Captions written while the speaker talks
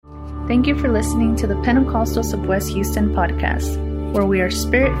Thank you for listening to the Pentecostals of West Houston podcast, where we are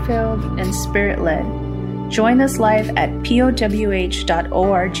spirit-filled and spirit-led. Join us live at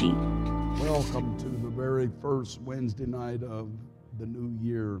powh.org. Welcome to the very first Wednesday night of the new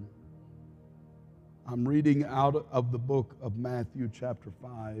year. I'm reading out of the book of Matthew chapter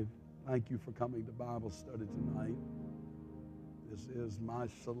 5. Thank you for coming to Bible study tonight. This is my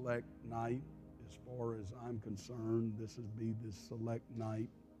select night. As far as I'm concerned, this would be the select night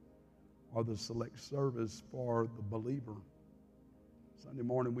or the select service for the believer. Sunday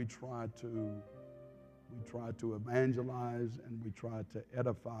morning we try to evangelize and we try to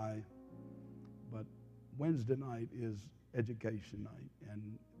edify, but Wednesday night is education night, and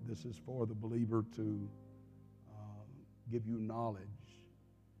this is for the believer to give you knowledge,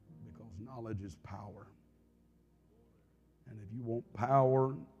 because knowledge is power. And if you want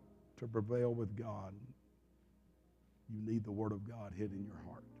power to prevail with God, you need the Word of God hid in your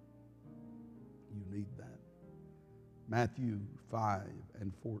heart. You need that. Matthew 5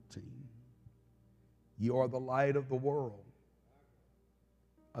 and 14. You are the light of the world.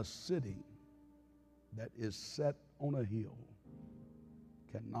 A city that is set on a hill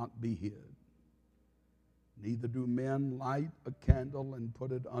cannot be hid. Neither do men light a candle and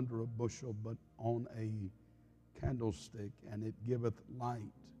put it under a bushel, but on a candlestick, and it giveth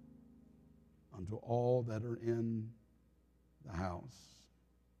light unto all that are in the house.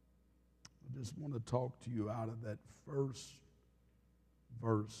 I just want to talk to you out of that first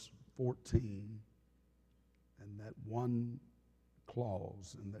verse 14 and that one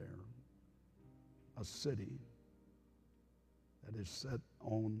clause in there. A city that is set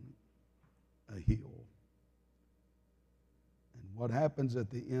on a hill. And what happens at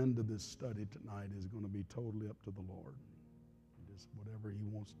the end of this study tonight is going to be totally up to the Lord. Just whatever He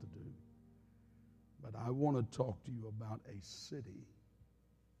wants to do. But I want to talk to you about a city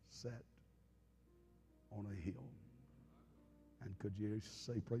set on a hill. And could you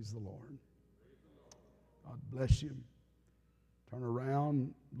say, praise the Lord? God bless you. Turn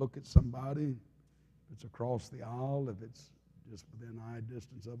around, look at somebody. If it's across the aisle, if it's just within eye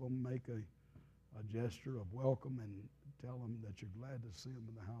distance of them, make a gesture of welcome and tell them that you're glad to see them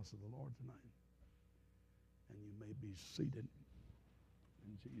in the house of the Lord tonight. And you may be seated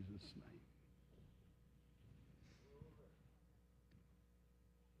in Jesus' name.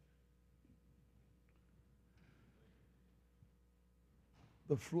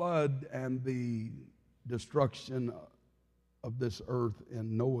 The flood and the destruction of this earth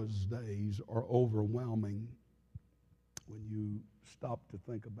in Noah's days are overwhelming when you stop to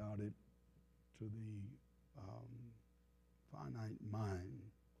think about it to the finite mind.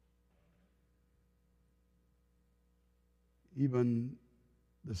 Even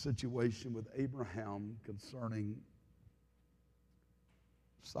the situation with Abraham concerning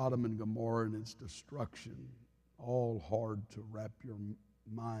Sodom and Gomorrah and its destruction, all hard to wrap your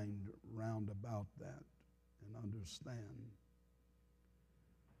mind round about that and understand.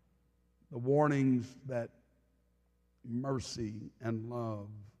 The warnings that mercy and love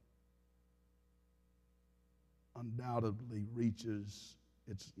undoubtedly reaches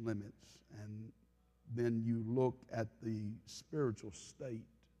its limits, and then you look at the spiritual state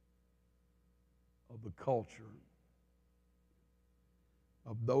of the culture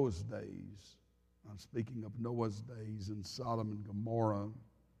of those days. I'm speaking of Noah's days in Sodom and Gomorrah.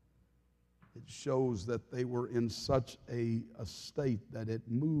 It shows that they were in such a state that it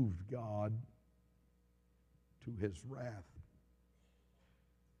moved God to His wrath.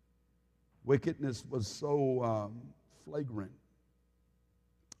 Wickedness was so flagrant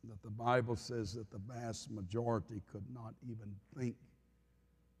that the Bible says that the vast majority could not even think.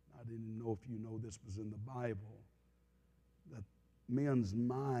 I didn't know if you know this was in the Bible, that men's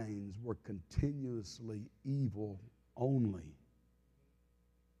minds were continuously evil only,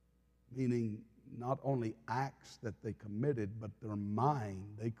 meaning not only acts that they committed, but their mind,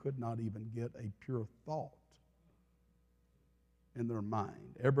 they could not even get a pure thought in their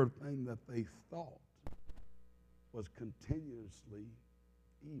mind. Everything that they thought was continuously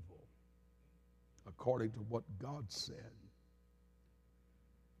evil, according to what God said.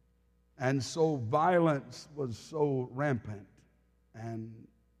 And so violence was so rampant, and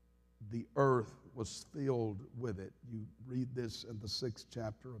the earth was filled with it. You read this in the 6th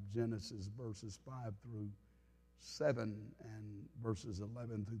chapter of Genesis, verses 5 through 7 and verses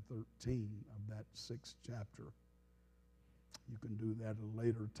 11 through 13 of that 6th chapter. You can do that at a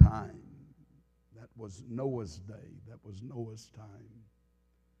later time. That was Noah's day. That was Noah's time.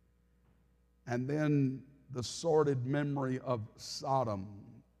 And then the sordid memory of Sodom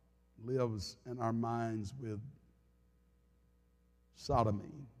lives in our minds with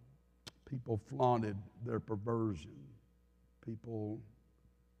sodomy. People flaunted their perversion. People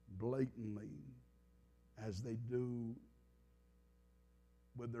blatantly, as they do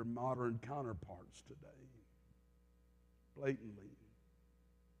with their modern counterparts today, blatantly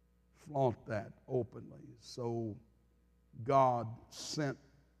flaunt that openly. So God sent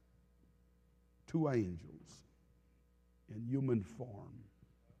two angels in human form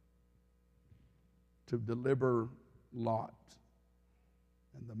to deliver Lot.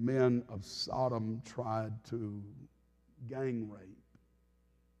 And the men of Sodom tried to gang rape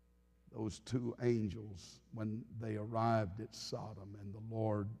those two angels when they arrived at Sodom, and the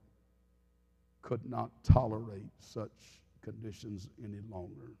Lord could not tolerate such conditions any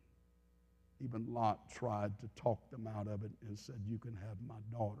longer. Even Lot tried to talk them out of it and said, "You can have my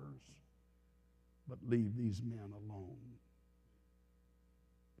daughters, but leave these men alone."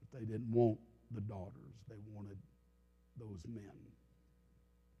 But they didn't want the daughters. They wanted those men.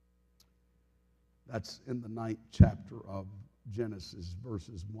 That's in the 9th chapter of Genesis,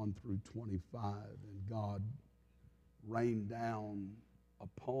 verses 1 through 25. And God rained down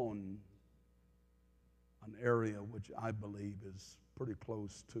upon an area which I believe is pretty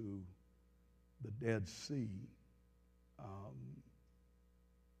close to the Dead Sea.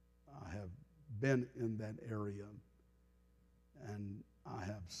 I have been in that area, and I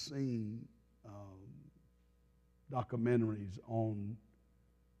have seen documentaries on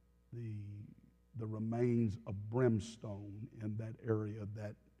the remains of brimstone in that area,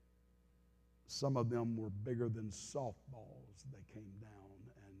 that some of them were bigger than softballs. They came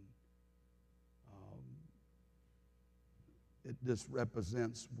down, and it just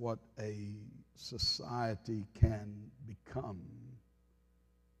represents what a society can become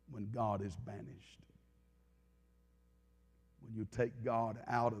when God is banished. When you take God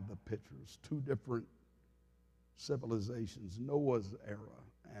out of the pictures, two different civilizations, Noah's era,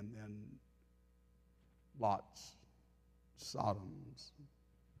 and then Lot's, Sodom's,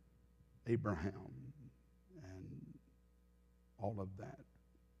 Abraham, and all of that.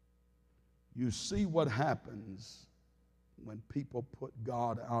 You see what happens when people put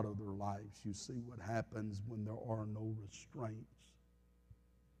God out of their lives. You see what happens when there are no restraints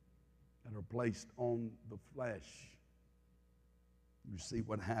that are placed on the flesh. You see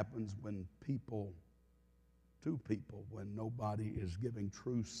what happens when when nobody is giving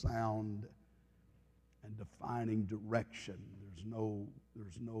true sound and defining direction.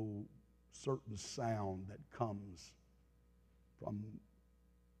 There's no certain sound that comes from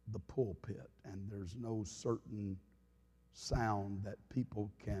the pulpit, and there's no certain sound that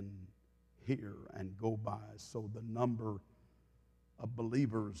people can hear and go by. So the number of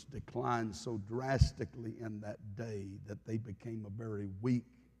believers declined so drastically in that day that they became a very weak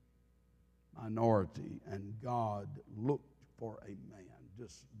minority, and God looked for a man,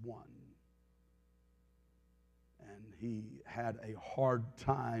 just one. And he had a hard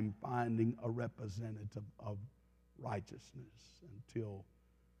time finding a representative of righteousness until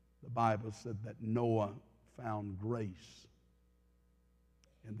the Bible said that Noah found grace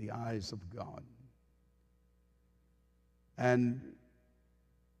in the eyes of God. And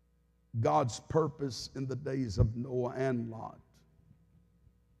God's purpose in the days of Noah and Lot,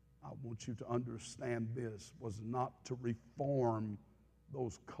 I want you to understand this, was not to reform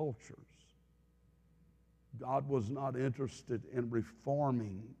those cultures. God was not interested in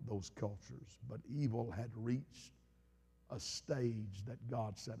reforming those cultures, but evil had reached a stage that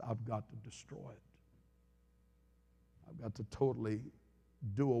God said, I've got to destroy it. I've got to totally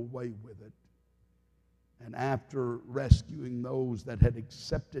do away with it. And after rescuing those that had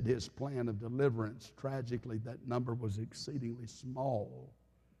accepted his plan of deliverance, tragically that number was exceedingly small.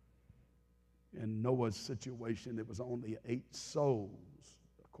 In Noah's situation, it was only 8 souls,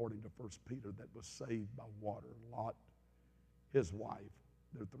 according to 1 Peter, that was saved by water. Lot, his wife,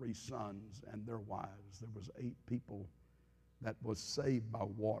 their 3 sons, and their wives. There was 8 people that was saved by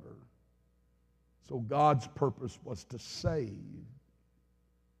water. So God's purpose was to save.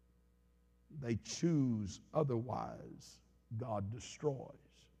 They choose otherwise, God destroys.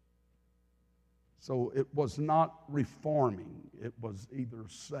 So it was not reforming. It was either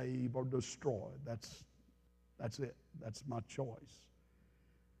save or destroy. That's it. That's my choice.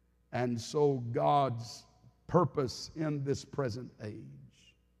 And so God's purpose in this present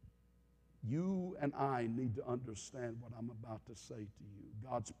age, you and I need to understand what I'm about to say to you.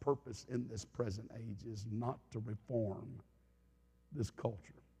 God's purpose in this present age is not to reform this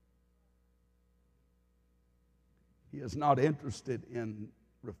culture. He is not interested in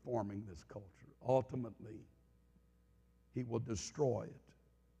reforming this culture. Ultimately, he will destroy it.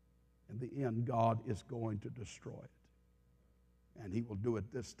 In the end, God is going to destroy it. And he will do it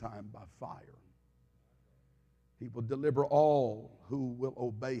this time by fire. He will deliver all who will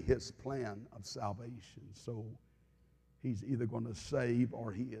obey his plan of salvation. So he's either going to save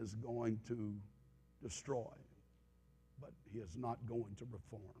or he is going to destroy. But he is not going to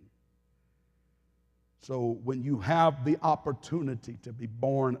reform. So when you have the opportunity to be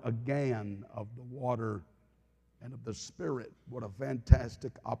born again of the water and of the Spirit, what a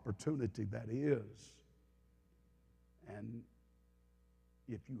fantastic opportunity that is. And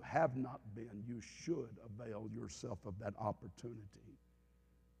if you have not been, you should avail yourself of that opportunity.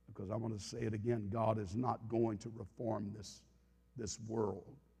 Because I want to say it again, God is not going to reform this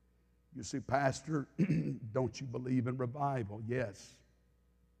world. You see, Pastor, don't you believe in revival? Yes,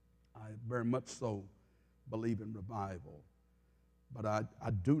 I very much so believe in revival. But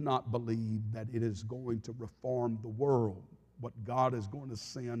I do not believe that it is going to reform the world. What God is going to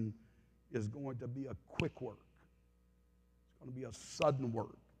send is going to be a quick work. It's going to be a sudden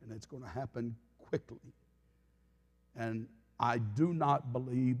work, and it's going to happen quickly. And I do not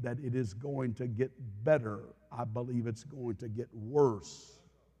believe that it is going to get better. I believe it's going to get worse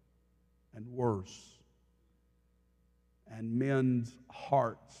and worse. And men's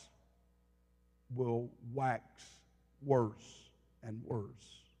hearts will wax worse and worse.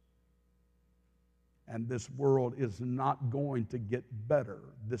 And this world is not going to get better.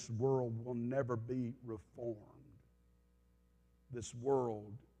 This world will never be reformed. This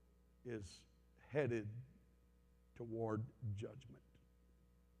world is headed toward judgment.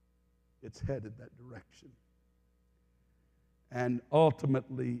 It's headed that direction. And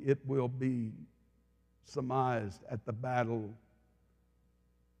ultimately, it will be surmised at the battle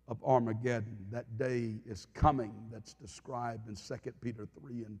of Armageddon. That day is coming that's described in 2 Peter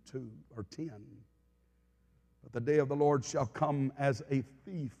 3 and 2 or 10. But the day of the Lord shall come as a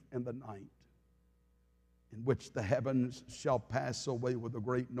thief in the night, in which the heavens shall pass away with a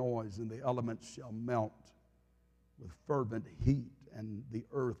great noise, and the elements shall melt with fervent heat, and the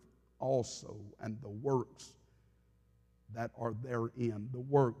earth also, and the works that are therein. The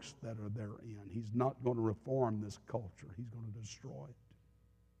works that are therein. He's not going to reform this culture. He's going to destroy it.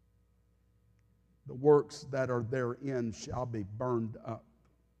 The works that are therein shall be burned up.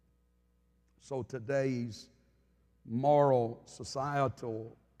 So today's moral,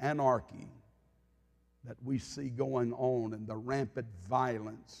 societal anarchy that we see going on, and the rampant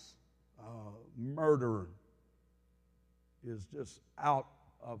violence, murder is just out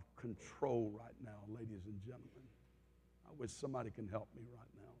of control right now, ladies and gentlemen. I wish somebody can help me right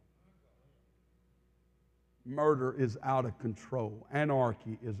now. Murder is out of control.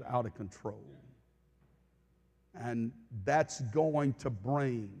 Anarchy is out of control. And that's going to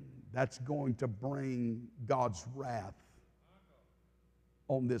bring God's wrath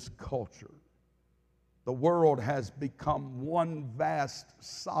on this culture. The world has become one vast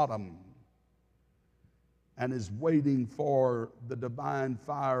Sodom and is waiting for the divine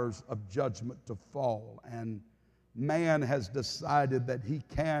fires of judgment to fall. And man has decided that he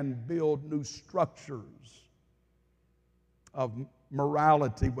can build new structures of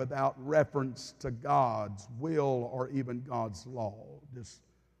morality without reference to God's will or even God's law.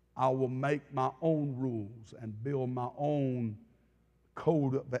 I will make my own rules and build my own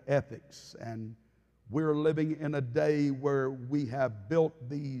code of ethics. And we're living in a day where we have built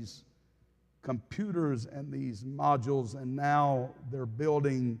these computers and these modules, and now they're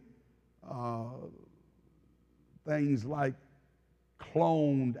building things like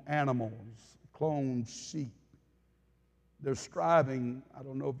cloned animals, cloned sheep. They're striving, I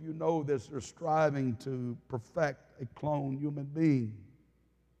don't know if you know this, they're striving to perfect a cloned human being.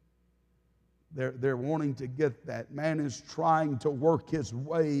 They're wanting to get that. Man is trying to work his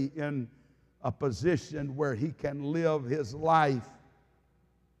way in a position where he can live his life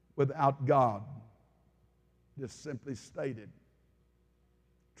without God. Just simply stated.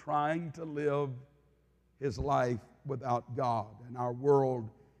 Trying to live his life without God. And our world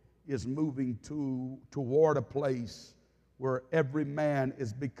is moving toward a place where every man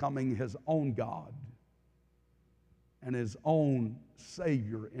is becoming his own God and his own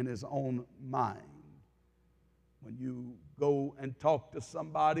Savior in his own mind. When you go and talk to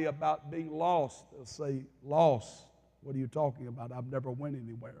somebody about being lost, they'll say, lost? What are you talking about? I've never went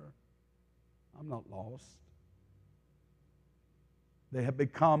anywhere. I'm not lost. They have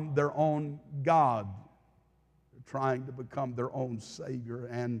become their own God. They're trying to become their own Savior.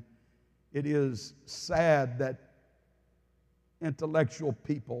 And it is sad that intellectual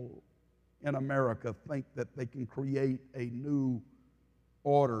people in America think that they can create a new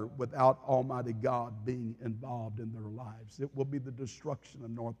order without Almighty God being involved in their lives. It will be the destruction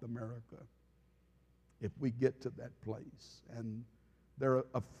of North America. if we get to that place. And their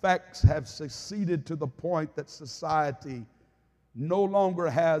effects have succeeded to the point that society no longer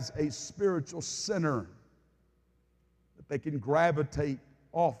has a spiritual center that they can gravitate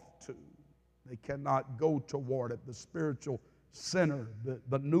off to. They cannot go toward it. The spiritual center,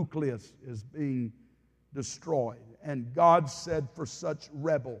 the nucleus is being destroyed. And God said for such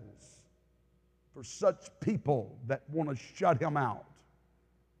rebels, for such people that want to shut him out,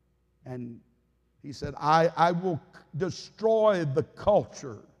 and he said, I will destroy the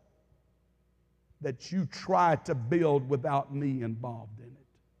culture that you try to build without me involved in it.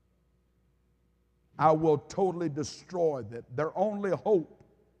 I will totally destroy that. Their only hope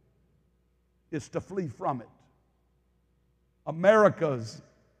is to flee from it. America's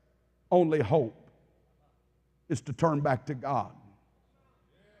only hope is to turn back to God.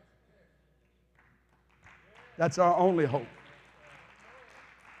 That's our only hope.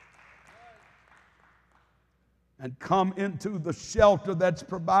 And come into the shelter that's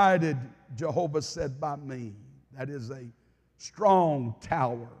provided, Jehovah said, by me. That is a strong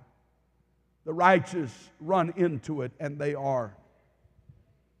tower. The righteous run into it and they're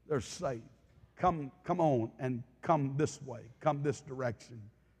safe. Come on and come this way. Come this direction.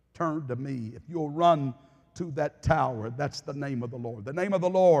 Turn to me. If you'll run to that tower, that's the name of the Lord. The name of the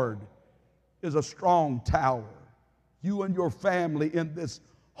Lord is a strong tower. You and your family in this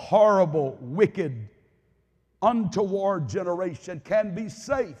horrible, wicked, untoward generation can be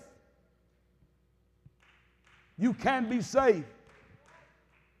safe. You can be safe.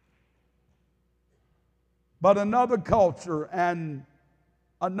 But another culture and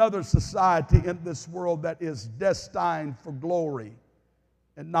another society in this world that is destined for glory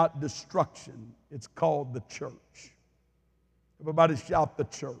and not destruction, it's called the church. Everybody shout the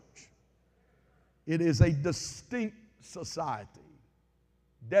church. It is a distinct society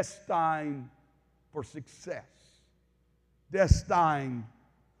destined for success, destined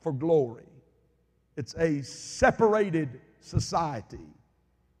for glory. It's a separated society.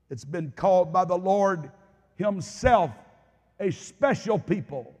 It's been called by the Lord himself a special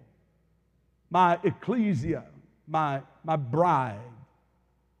people. My ecclesia, my bride,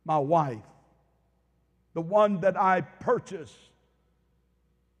 my wife, the one that I purchased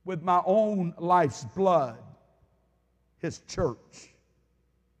with my own life's blood, his church.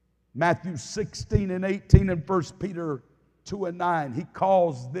 Matthew 16 and 18 and 1 Peter 2 and 9, he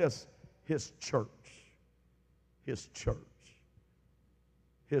calls this his church. His church.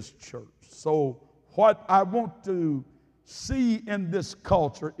 His church. So what I want to see in this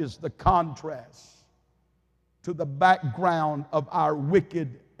culture is the contrast to the background of our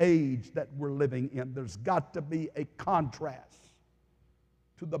wicked age that we're living in. There's got to be a contrast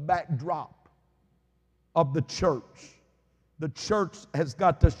to the backdrop of the church. The church has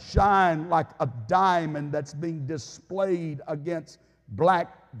got to shine like a diamond that's being displayed against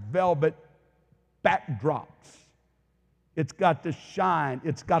black velvet backdrops. It's got to shine.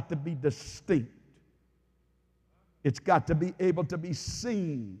 It's got to be distinct. It's got to be able to be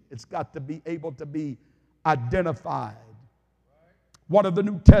seen. It's got to be able to be identified. One of the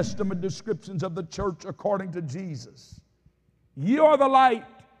New Testament descriptions of the church according to Jesus. You are the light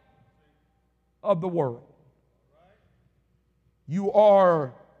of the world. You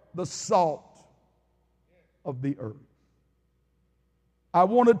are the salt of the earth. I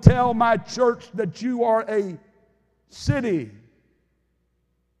want to tell my church that you are a city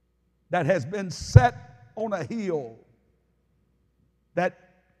that has been set on a hill that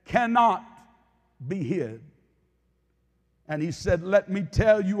cannot be hid. And he said, let me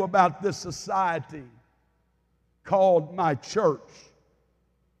tell you about this society called my church.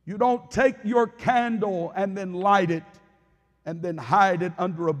 You don't take your candle and then light it and then hide it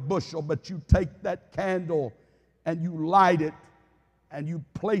under a bushel, but you take that candle and you light it and you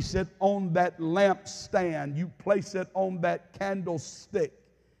place it on that lampstand. You place it on that candlestick,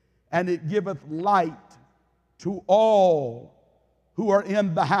 and it giveth light to all who are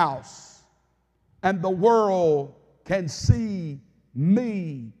in the house. And the world can see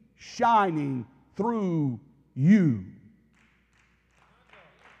me shining through you.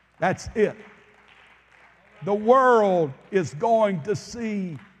 That's it. The world is going to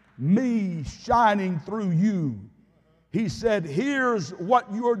see me shining through you. He said, here's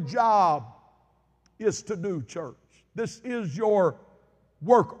what your job is to do, church. This is your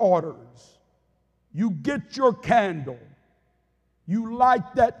work orders. You get your candle. You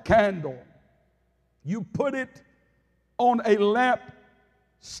light that candle. You put it on a lamp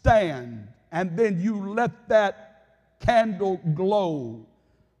stand, and then you let that candle glow.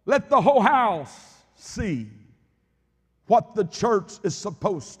 Let the whole house see what the church is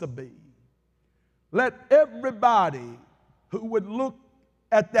supposed to be. let everybody who would look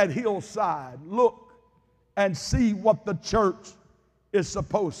at that hillside look and see what the church is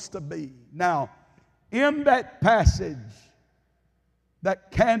supposed to be. Now, in that passage,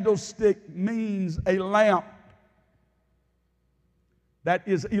 that candlestick means a lamp that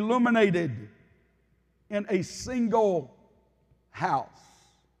is illuminated in a single house.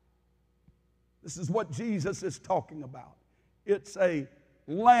 This is what Jesus is talking about. It's a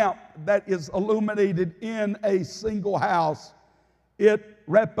lamp that is illuminated in a single house. It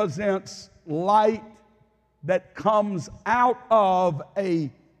represents light that comes out of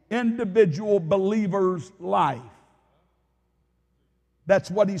an individual believer's life. That's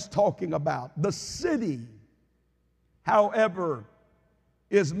what he's talking about. The city, however,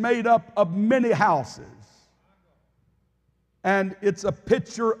 is made up of many houses. And it's a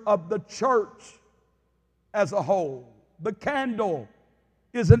picture of the church as a whole. The candle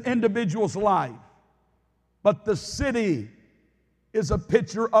is an individual's life, but the city is a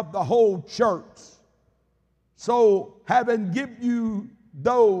picture of the whole church. So, having given you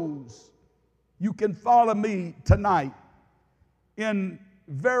those, you can follow me tonight in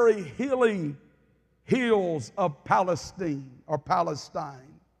very hilly hills of Palestine.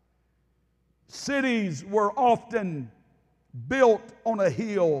 Cities were often built on a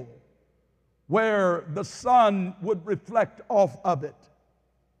hill where the sun would reflect off of it.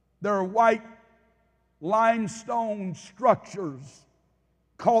 Their white limestone structures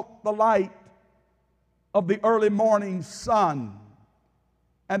caught the light of the early morning sun,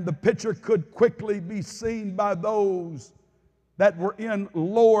 and the picture could quickly be seen by those that were in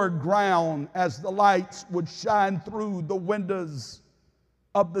lower ground as the lights would shine through the windows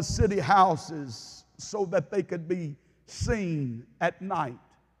of the city houses so that they could be seen at night.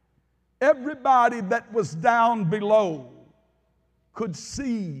 Everybody that was down below could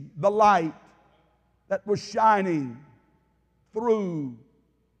see the light that was shining through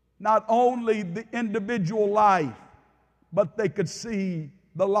not only the individual life, but they could see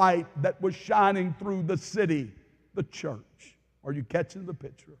the light that was shining through the city, the church. Are you catching the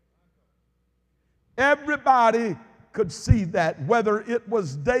picture? Everybody could see that, whether it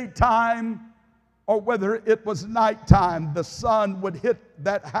was daytime or whether it was nighttime. The sun would hit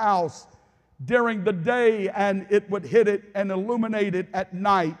that house during the day and it would hit it and illuminate it at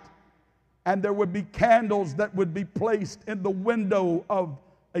night. And there would be candles that would be placed in the window of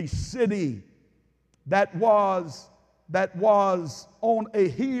a city that was on a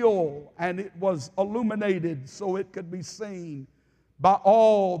hill, and it was illuminated so it could be seen by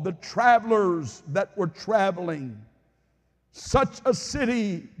all the travelers that were traveling. Such a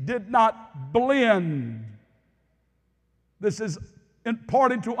city did not blend. This is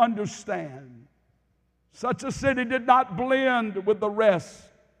important to understand. Such a city did not blend with the rest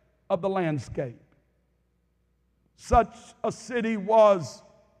of the landscape. Such a city was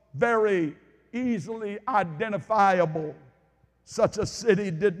very easily identifiable. Such a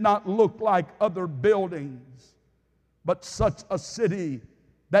city did not look like other buildings, but such a city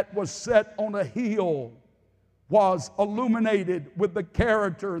that was set on a hill was illuminated with the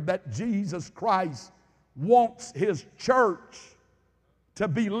character that Jesus Christ wants his church to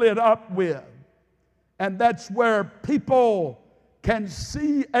be lit up with. And that's where people can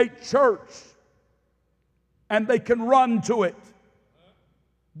see a church and they can run to it.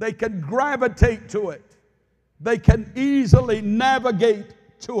 They can gravitate to it. They can easily navigate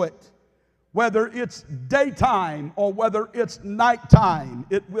to it. Whether it's daytime or whether it's nighttime,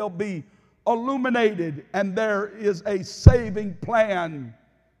 it will be illuminated, and there is a saving plan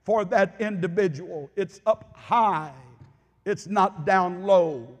for that individual. It's up high. It's not down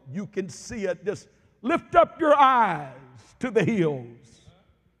low. You can see it. Just lift up your eyes to the hills,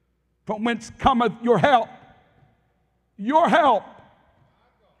 from whence cometh your help. Your help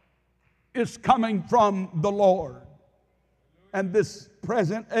is coming from the Lord. And this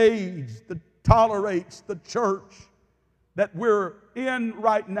present age that tolerates the church that we're in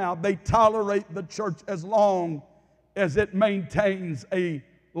right now, they tolerate the church as long as it maintains a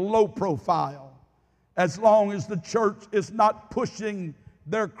low profile. As long as the church is not pushing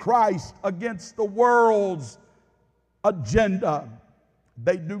their Christ against the world's agenda.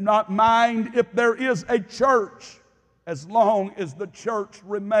 They do not mind if there is a church, as long as the church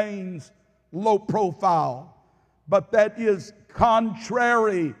remains low profile. But that is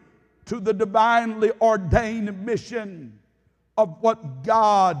contrary to the divinely ordained mission of what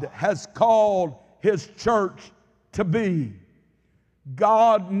God has called his church to be.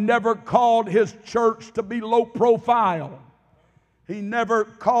 God never called his church to be low profile. He never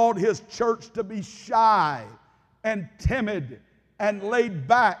called his church to be shy and timid and laid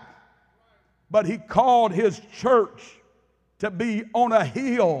back. but he called his church to be on a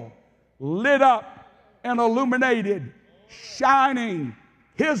hill, lit up and illuminated, shining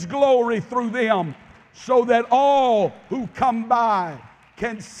his glory through them, so that all who come by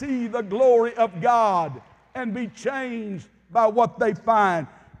can see the glory of God and be changed by what they find.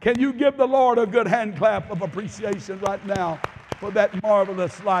 Can you give the Lord a good hand clap of appreciation right now for that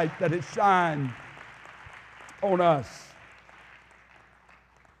marvelous light that has shined on us?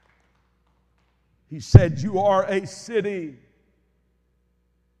 He said, you are a city.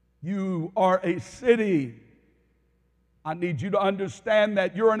 You are a city. I need you to understand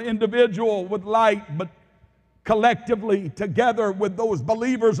that you're an individual with light, but collectively, together with those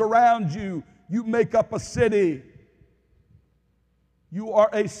believers around you, you make up a city. You are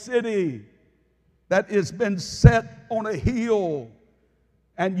a city that has been set on a hill,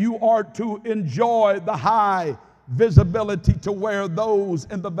 and you are to enjoy the high visibility to where those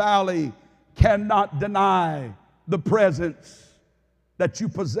in the valley cannot deny the presence that you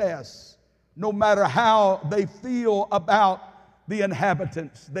possess. No matter how they feel about the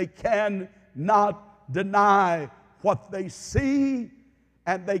inhabitants, they cannot deny what they see,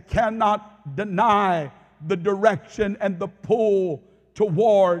 and they cannot deny the direction and the pull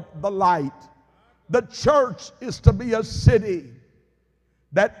toward the light. The church is to be a city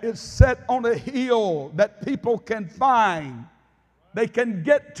that is set on a hill that people can find. They can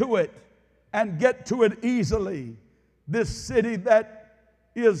get to it and get to it easily. This city that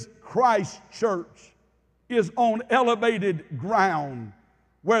is Christ's church is on elevated ground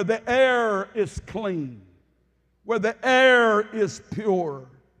where the air is clean, where the air is pure,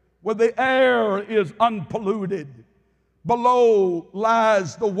 where the air is unpolluted. Below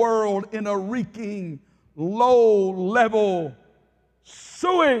lies the world in a reeking, low-level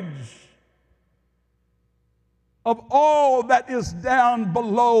sewage of all that is down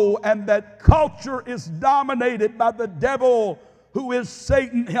below, and that culture is dominated by the devil, who is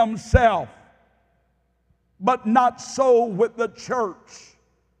Satan himself. But not so with the church.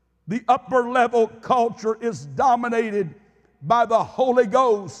 The upper level culture is dominated by the Holy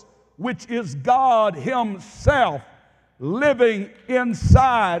Ghost, which is God himself living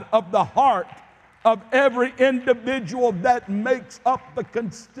inside of the heart of every individual that makes up the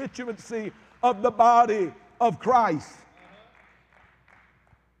constituency of the body of Christ.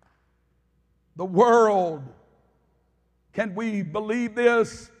 The world, can we believe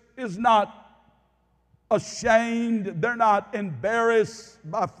this, is not ashamed. They're not embarrassed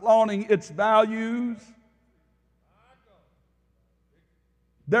by flaunting its values.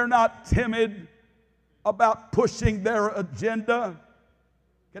 They're not timid about pushing their agenda.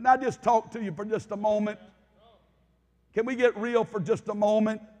 Can I just talk to you for just a moment? Can we get real for just a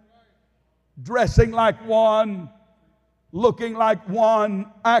moment? Dressing like one, looking like one,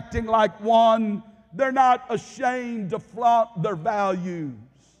 acting like one. They're not ashamed to flaunt their values.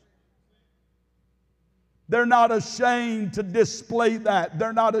 They're not ashamed to display that.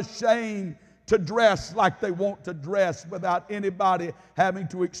 They're not ashamed to dress like they want to dress without anybody having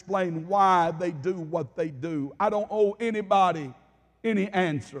to explain why they do what they do. I don't owe anybody any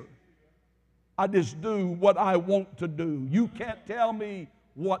answer. I just do what I want to do. You can't tell me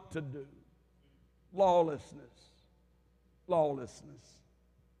what to do. Lawlessness. Lawlessness.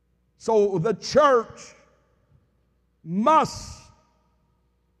 So the church must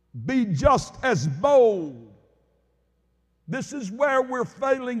be just as bold. This is where we're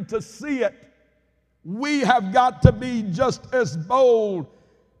failing to see it. We have got to be just as bold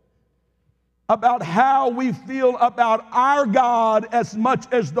about how we feel about our God as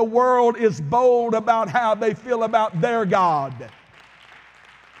much as the world is bold about how they feel about their God.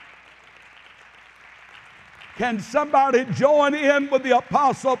 Can somebody join in with the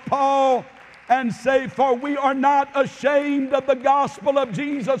Apostle Paul and say, for we are not ashamed of the gospel of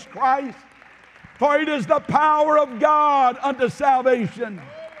Jesus Christ, for it is the power of God unto salvation.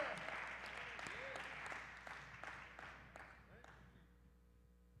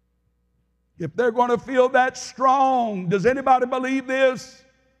 If they're going to feel that strong, does anybody believe this?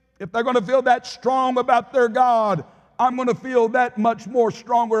 If they're going to feel that strong about their God, I'm going to feel that much more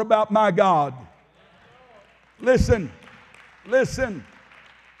stronger about my God. Listen, listen.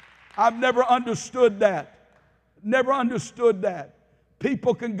 I've never understood that. Never understood that.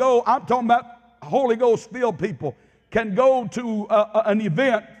 People can go, I'm talking about Holy Ghost filled people, can go to an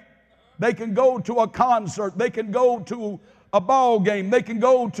event. They can go to a concert. They can go to a ball game. They can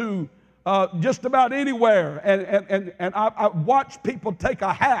go to just about anywhere. And I watch people take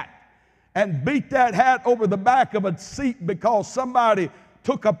a hat and beat that hat over the back of a seat because somebody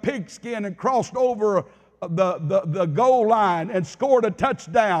took a pigskin and crossed over the goal line and scored a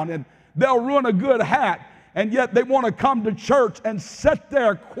touchdown. They'll ruin a good hat, and yet they want to come to church and sit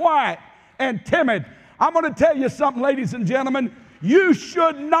there quiet and timid. I'm going to tell you something, ladies and gentlemen. You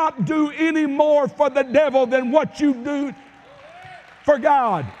should not do any more for the devil than what you do for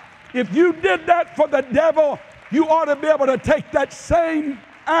God. If you did that for the devil, you ought to be able to take that same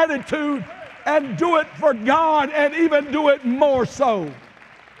attitude and do it for God, and even do it more so.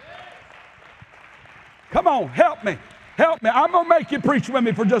 Come on, help me. Help me. I'm going to make you preach with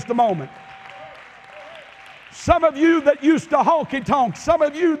me for just a moment. Some of you that used to honky-tonk, some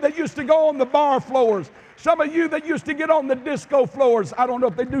of you that used to go on the bar floors, some of you that used to get on the disco floors. I don't know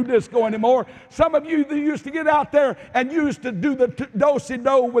if they do disco anymore. Some of you that used to get out there and used to do the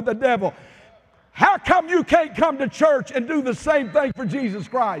do-si-do with the devil. How come you can't come to church and do the same thing for Jesus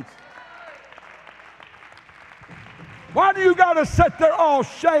Christ? Why do you got to sit there all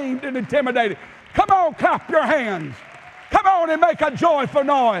shamed and intimidated? Come on, clap your hands. Come on and make a joyful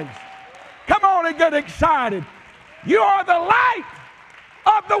noise. Come on and get excited. You are the light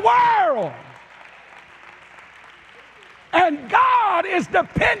of the world. And God is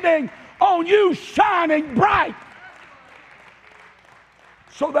depending on you shining bright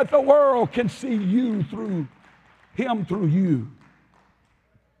so that the world can see you through Him, through you.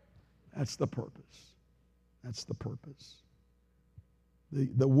 That's the purpose. That's the purpose.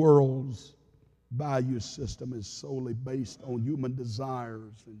 The world's value system is solely based on human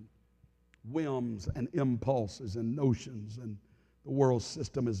desires and whims and impulses and notions, and the world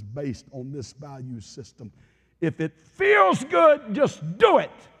system is based on this value system. If it feels good, just do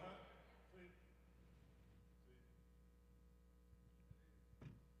it.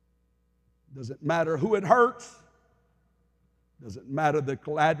 Doesn't matter who it hurts. Doesn't matter the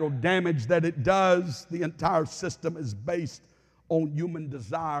collateral damage that it does. The entire system is based on human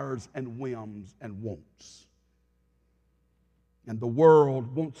desires and whims and wants. And the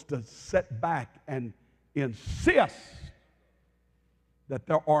world wants to sit back and insist that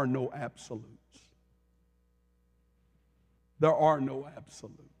there are no absolutes. There are no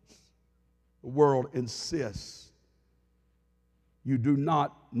absolutes. The world insists you do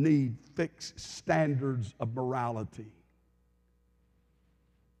not need fixed standards of morality.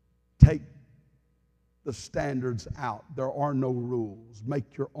 Take the standards out. There are no rules.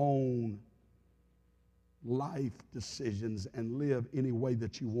 Make your own life decisions and live any way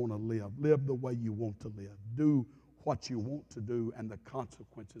that you want to live. Live the way you want to live. Do what you want to do, and the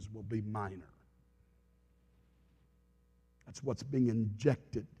consequences will be minor. That's what's being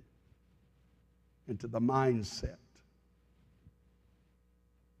injected into the mindset.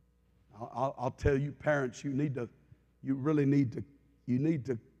 I'll tell you, parents, you really need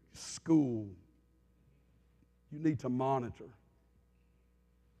to school. You need to monitor.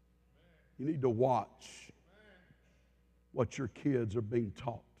 You need to watch what your kids are being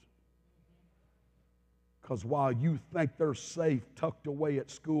taught. Because while you think they're safe, tucked away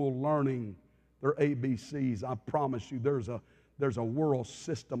at school, learning their ABCs, I promise you there's a world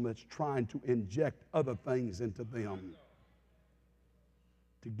system that's trying to inject other things into them,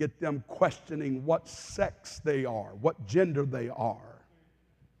 to get them questioning what sex they are, what gender they are.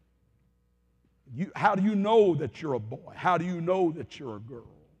 How do you know that you're a boy? How do you know that you're a girl?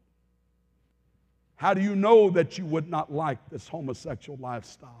 How do you know that you would not like this homosexual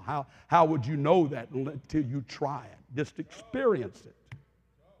lifestyle? How would you know that until you try it? Just experience it.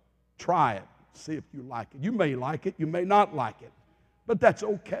 Try it. See if you like it. You may like it. You may not like it. But that's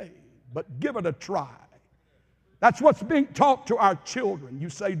okay. But give it a try. That's what's being taught to our children. You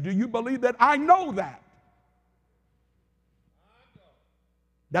say, do you believe that? I know that.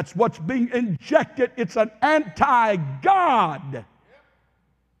 That's what's being injected. It's an anti-God,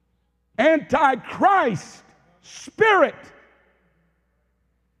 anti-Christ spirit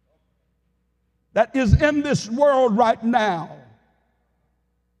that is in this world right now.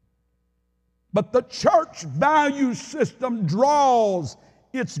 But the church value system draws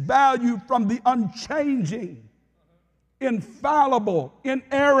its value from the unchanging, infallible,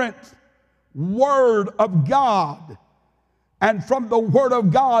 inerrant Word of God, and from the Word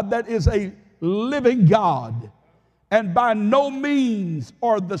of God that is a living God. And by no means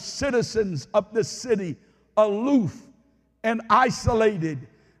are the citizens of this city aloof and isolated.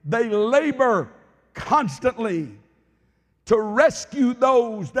 They labor constantly to rescue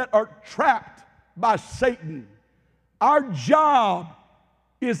those that are trapped by Satan. Our job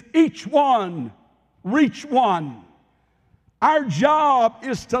is each one reach one. Our job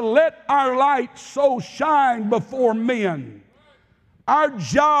is to let our light so shine before men. Our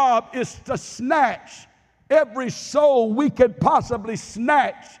job is to snatch every soul we could possibly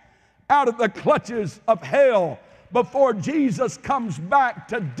snatch out of the clutches of hell before Jesus comes back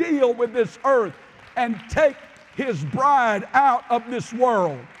to deal with this earth and take his bride out of this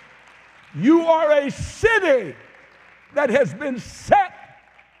world. You are a city that has been set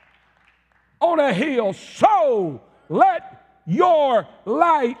on a hill. So let your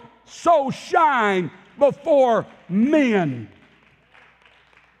light so shine before men.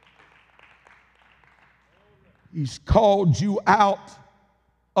 He's called you out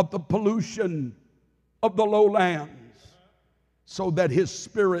of the pollution of the lowlands so that his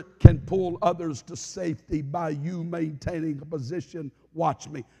Spirit can pull others to safety by you maintaining a position. Watch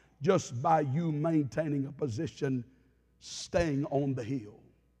me. Just by you maintaining a position, staying on the hill.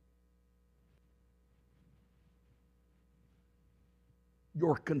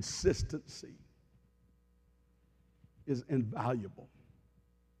 Your consistency is invaluable.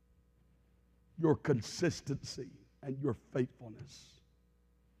 Your consistency and your faithfulness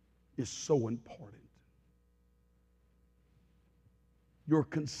is so important. Your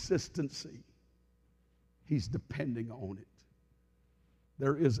consistency, he's depending on it.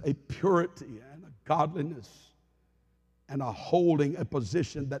 There is a purity and a godliness and a holding a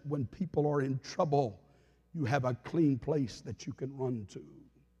position that when people are in trouble, you have a clean place that you can run to.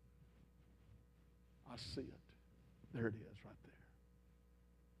 I see it. There it is right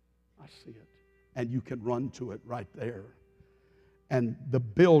there. I see it. And you can run to it right there. And the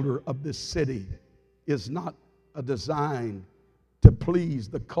builder of this city is not a design to please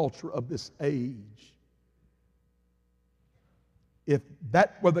the culture of this age. If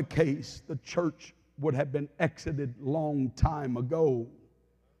that were the case, the church would have been exited long time ago.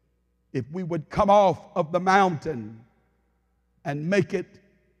 If we would come off of the mountain and make it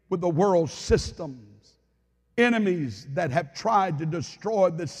with the world systems, enemies that have tried to destroy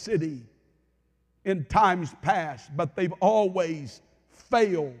the city in times past, but they've always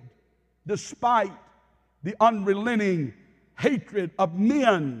failed despite the unrelenting hatred of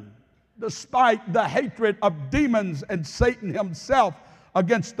men, despite the hatred of demons and Satan himself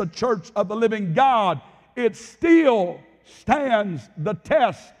against the church of the living God. It still stands the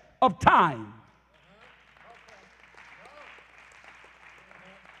test of time.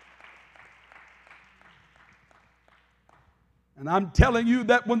 And I'm telling you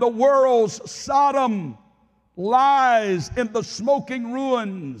that when the world's Sodom lies in the smoking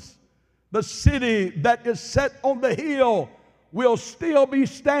ruins, the city that is set on the hill will still be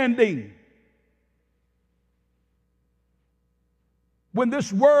standing. When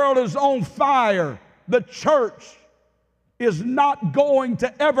this world is on fire, the church is not going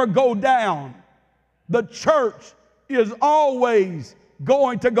to ever go down. The church is always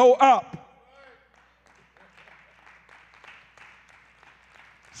going to go up.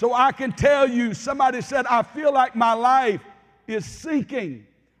 So I can tell you, somebody said, I feel like my life is sinking.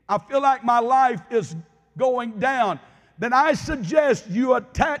 I feel like my life is going down. Then I suggest you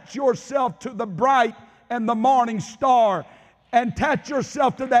attach yourself to the bright and the morning star, and attach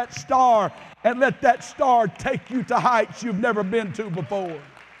yourself to that star and let that star take you to heights you've never been to before.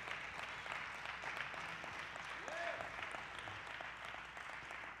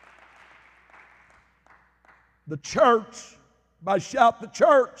 The church, by shout the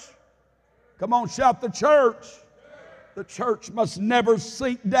church. Come on, shout the church. The church must never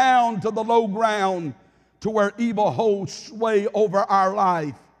sink down to the low ground to where evil holds sway over our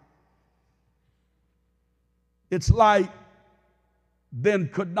life. Its light then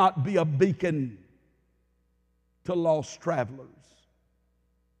could not be a beacon to lost travelers.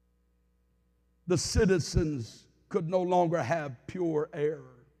 The citizens could no longer have pure air,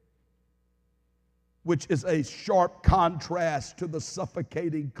 which is a sharp contrast to the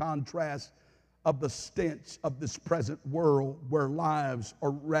suffocating contrast of the stench of this present world where lives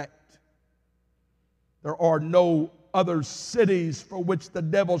are wrecked. There are no other cities for which the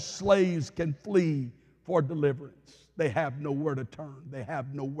devil's slaves can flee for deliverance. They have nowhere to turn. They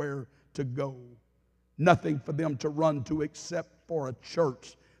have nowhere to go. Nothing for them to run to except for a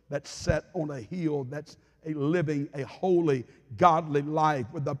church that's set on a hill, that's a living, a holy, godly life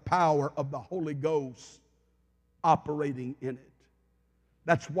with the power of the Holy Ghost operating in it.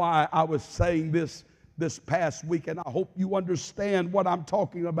 That's why I was saying this past week, and I hope you understand what I'm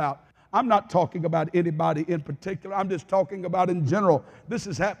talking about. I'm not talking about anybody in particular. I'm just talking about in general. This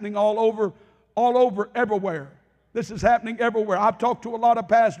is happening all over, everywhere. This is happening everywhere. I've talked to a lot of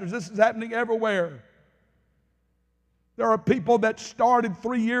pastors. This is happening everywhere. There are people that started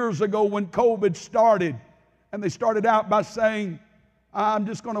 3 years ago when COVID started, and they started out by saying, I'm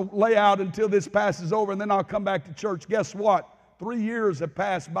just going to lay out until this passes over, and then I'll come back to church. Guess what? 3 years have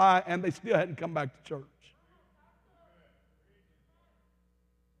passed by, and they still hadn't come back to church.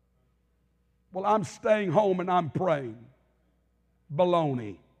 Well, I'm staying home and I'm praying.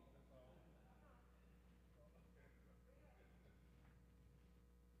 Baloney.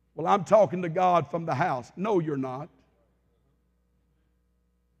 Well, I'm talking to God from the house. No, you're not.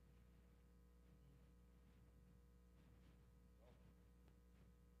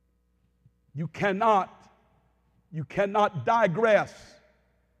 You cannot digress.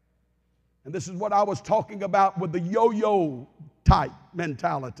 And this is what I was talking about with the yo-yo type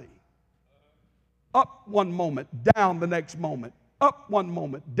mentality. Up one moment, down the next moment. Up one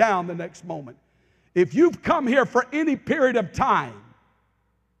moment, down the next moment. If you've come here for any period of time,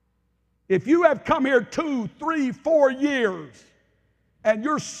 if you have come here 2, 3, 4 years, and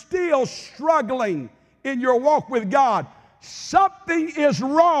you're still struggling in your walk with God, something is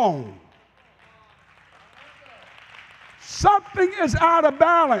wrong. Something is out of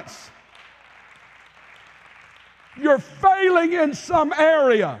balance. You're failing in some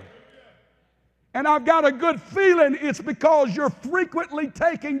area. And I've got a good feeling it's because you're frequently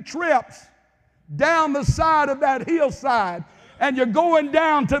taking trips down the side of that hillside, and you're going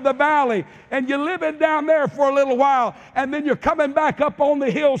down to the valley, and you're living down there for a little while, and then you're coming back up on the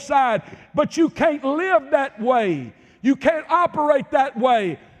hillside. But you can't live that way. You can't operate that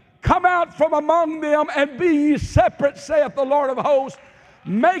way. Come out from among them and be ye separate, saith the Lord of hosts.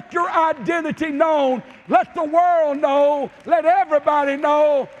 Make your identity known. Let the world know. Let everybody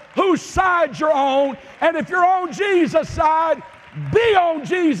know whose side you're on. And if you're on Jesus' side, be on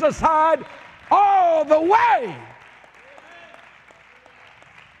Jesus' side all the way.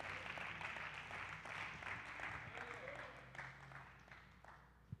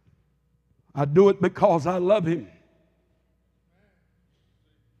 I do it because I love Him.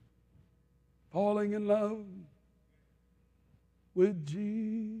 Falling in love with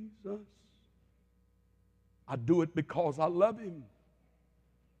Jesus. I do it because I love Him.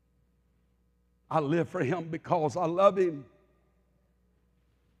 I live for Him because I love Him.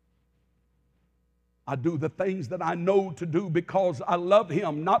 I do the things that I know to do because I love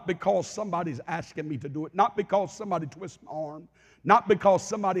Him, not because somebody's asking me to do it, not because somebody twists my arm, not because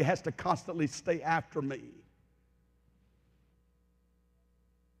somebody has to constantly stay after me.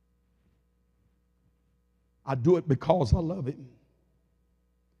 I do it because I love Him.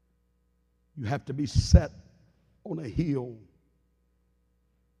 You have to be set on a hill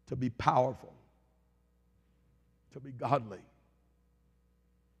to be powerful, to be godly,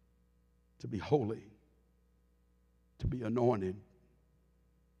 to be holy, to be anointed.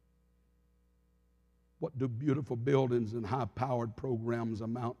 What do beautiful buildings and high-powered programs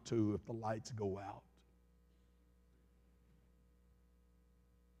amount to if the lights go out?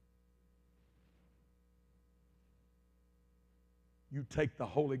 You take the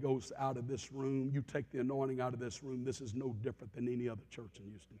Holy Ghost out of this room, you take the anointing out of this room, this is no different than any other church in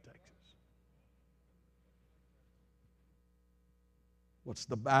Houston, Texas. What's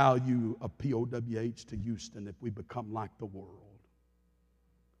the value of POWH to Houston if we become like the world?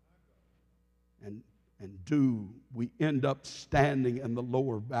 And do we end up standing in the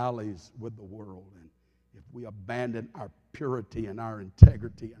lower valleys with the world? And if we abandon our purity and our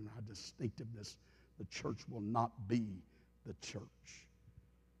integrity and our distinctiveness, the church will not be the church.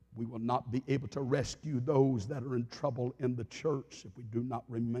 We will not be able to rescue those that are in trouble in the church if we do not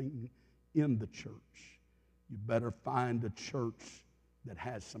remain in the church. You better find a church that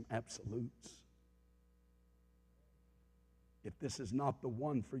has some absolutes. If this is not the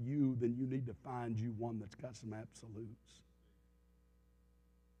one for you, then you need to find you one that's got some absolutes.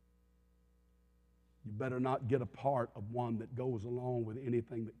 You better not get a part of one that goes along with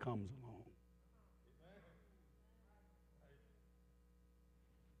anything that comes along.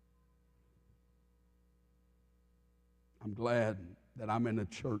 I'm glad that I'm in a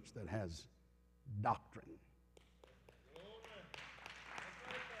church that has doctrine.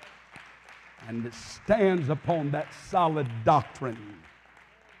 And it stands upon that solid doctrine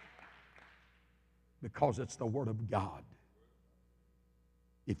because it's the Word of God.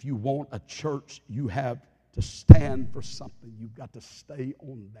 If you want a church, you have to stand for something. You've got to stay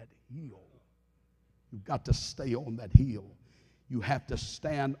on that hill. You've got to stay on that hill. You have to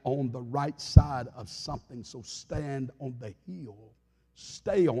stand on the right side of something. So stand on the hill.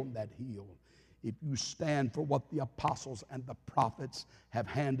 Stay on that hill. If you stand for what the apostles and the prophets have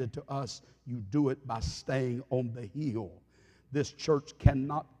handed to us, you do it by staying on the hill. This church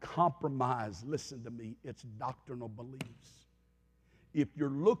cannot compromise, listen to me, its doctrinal beliefs. If you're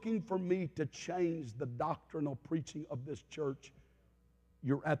looking for me to change the doctrinal preaching of this church,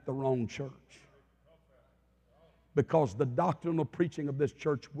 you're at the wrong church. Because the doctrinal preaching of this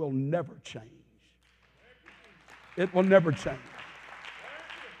church will never change. It will never change.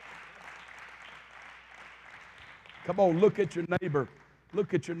 Come on, look at your neighbor.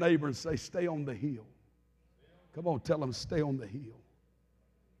 Look at your neighbor and say, stay on the hill. Come on, tell them, stay on the hill.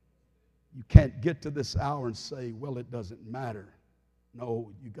 You can't get to this hour and say, well, it doesn't matter.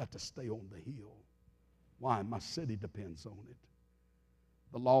 No, you got to stay on the hill. Why? My city depends on it.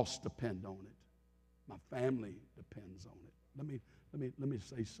 The lost depend on it. My family depends on it. Let me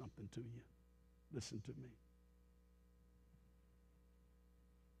say something to you. Listen to me.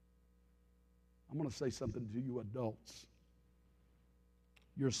 I'm going to say something to you adults.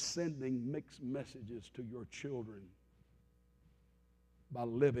 You're sending mixed messages to your children by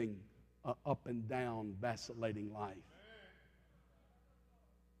living an up and down, vacillating life.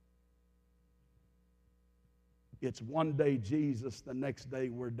 It's one day Jesus, the next day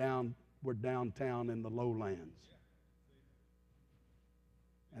we're downtown in the lowlands.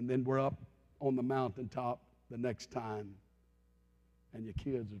 And then we're up on the mountaintop the next time, and your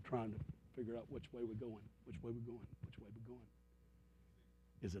kids are trying to figure out which way we're going, which way we're going, which way we're going.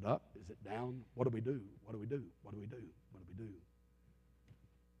 Is it up? Is it down? What do we do? What do we do? What do we do? What do we do?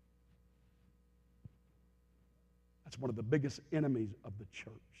 That's one of the biggest enemies of the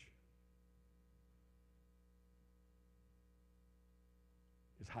church.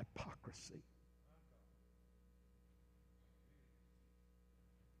 Is hypocrisy.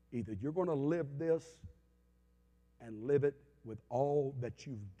 Either you're going to live this and live it with all that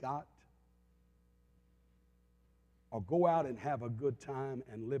you've got, or go out and have a good time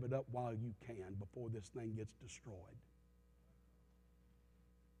and live it up while you can before this thing gets destroyed.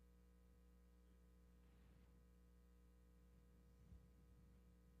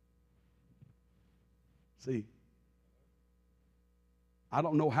 See, I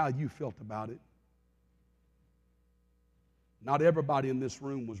don't know how you felt about it. Not everybody in this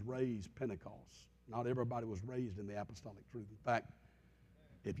room was raised Pentecost. Not everybody was raised in the apostolic truth. In fact,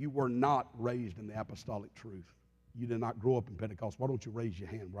 if you were not raised in the apostolic truth, you did not grow up in Pentecost, why don't you raise your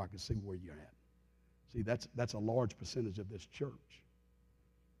hand where I can see where you're at? See, that's a large percentage of this church.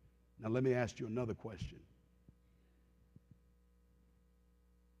 Now let me ask you another question.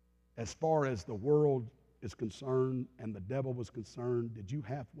 As far as the world is concerned and the devil was concerned, did you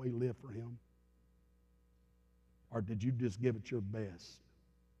halfway live for him? Or did you just give it your best?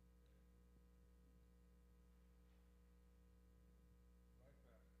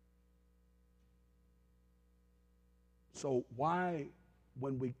 So why,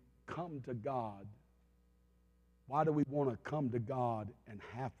 when we come to God, why do we want to come to God and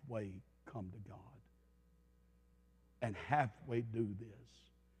halfway come to God? And halfway do this?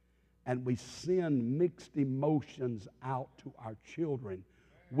 And we send mixed emotions out to our children,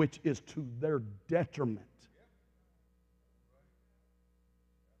 which is to their detriment.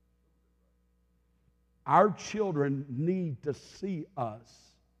 Our children need to see us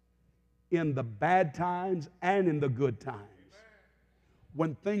in the bad times and in the good times.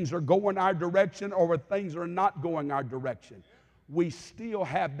 When things are going our direction or when things are not going our direction, we still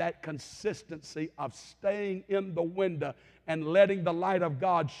have that consistency of staying in the window and letting the light of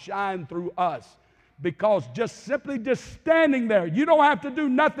God shine through us. Because just simply standing there, you don't have to do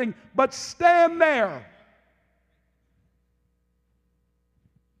nothing but stand there.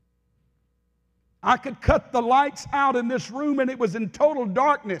 I could cut the lights out in this room and it was in total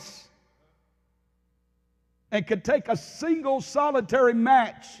darkness, and could take a single solitary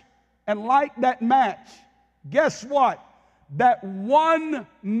match and light that match. Guess what? That one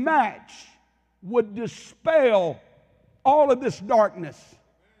match would dispel all of this darkness.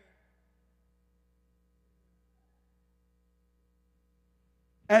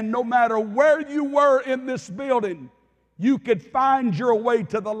 And no matter where you were in this building, you could find your way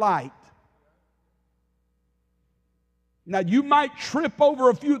to the light. Now, you might trip over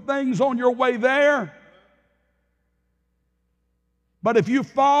a few things on your way there, but if you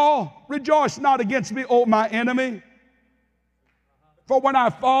fall, rejoice not against me, O my enemy. For when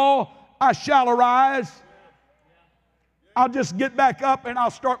I fall, I shall arise. I'll just get back up and I'll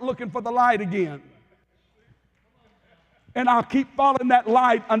start looking for the light again. And I'll keep following that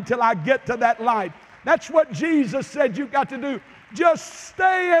light until I get to that light. That's what Jesus said you've got to do. Just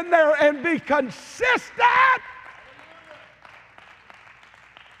stay in there and be consistent.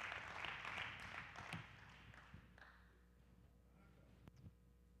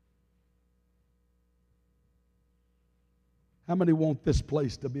 How many want this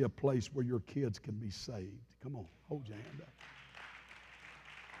place to be a place where your kids can be saved? Come on, hold your hand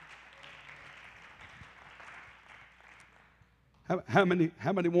up.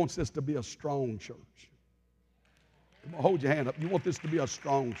 How many wants this to be a strong church? Come on, hold your hand up. You want this to be a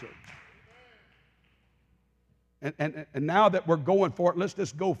strong church. And now that we're going for it, let's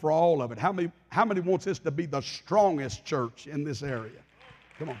just go for all of it. How many wants this to be the strongest church in this area?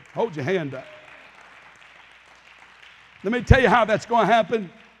 Come on, hold your hand up. Let me tell you how that's going to happen.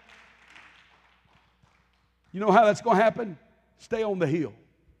 You know how that's going to happen? Stay on the hill.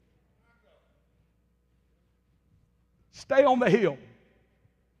 Stay on the hill.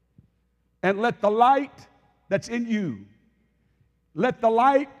 And let the light that's in you, let the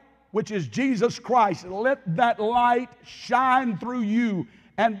light which is Jesus Christ, let that light shine through you.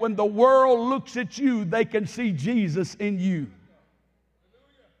 And when the world looks at you, they can see Jesus in you.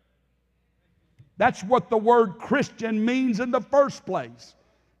 That's what the word Christian means in the first place.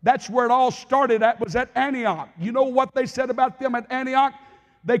 That's where it all started at, was at Antioch. You know what they said about them at Antioch?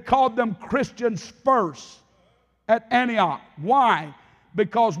 They called them Christians first at Antioch. Why?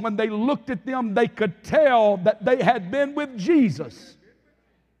 Because when they looked at them, they could tell that they had been with Jesus.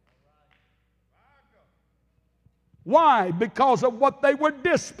 Why? Because of what they were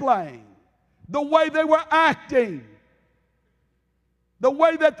displaying, the way they were acting, the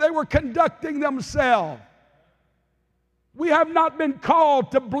way that they were conducting themselves. We have not been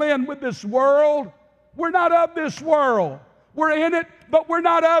called to blend with this world. We're not of this world. We're in it, but we're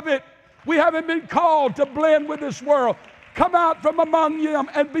not of it. We haven't been called to blend with this world. Come out from among them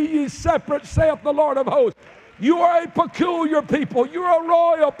and be ye separate, saith the Lord of hosts. You are a peculiar people. You're a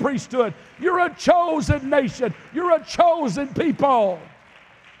royal priesthood. You're a chosen nation. You're a chosen people.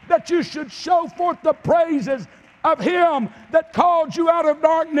 That you should show forth the praises of Him that called you out of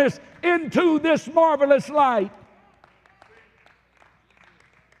darkness into this marvelous light.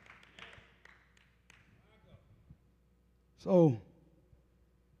 So,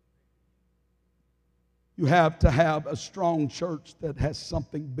 you have to have a strong church that has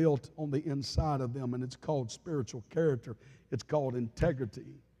something built on the inside of them, and it's called spiritual character. It's called integrity.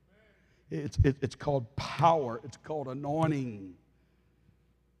 It's called power. It's called anointing.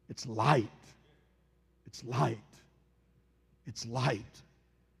 It's light. It's light. It's light.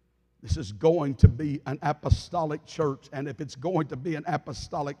 This is going to be an apostolic church, and if it's going to be an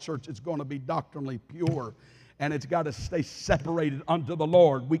apostolic church, it's going to be doctrinally pure. And it's got to stay separated unto the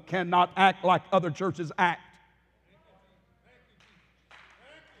Lord. We cannot act like other churches act.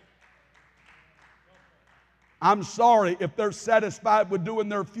 I'm sorry if they're satisfied with doing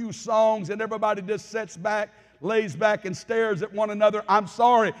their few songs and everybody just sits back, lays back and stares at one another. I'm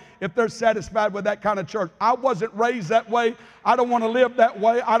sorry if they're satisfied with that kind of church. I wasn't raised that way. I don't want to live that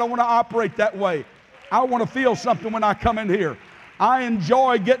way. I don't want to operate that way. I want to feel something when I come in here. I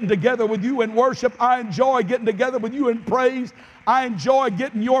enjoy getting together with you in worship. I enjoy getting together with you in praise. I enjoy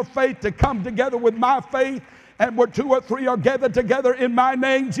getting your faith to come together with my faith. And where two or three are gathered together in my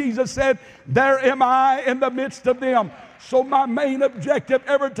name, Jesus said, there am I in the midst of them. So my main objective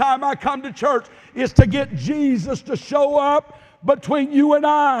every time I come to church is to get Jesus to show up between you and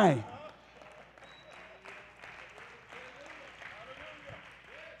I.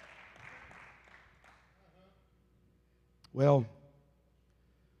 Well,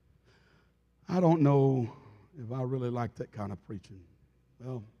 I don't know if I really like that kind of preaching.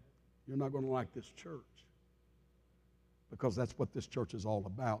 Well, you're not going to like this church, because that's what this church is all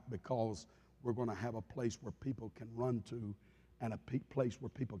about, because we're going to have a place where people can run to and a place where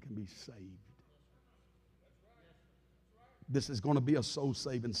people can be saved. This is going to be a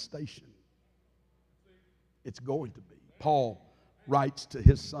soul-saving station. It's going to be. Paul writes to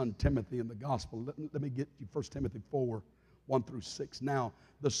his son Timothy in the gospel. Let me get you 1 Timothy 4, 1 through 6. Now,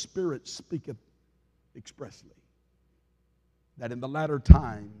 the Spirit speaketh expressly that in the latter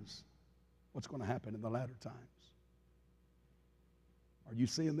times, what's going to happen in the latter times? Are you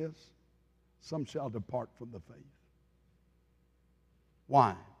seeing this? Some shall depart from the faith.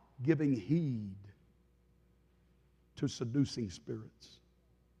 Why? Giving heed to seducing spirits.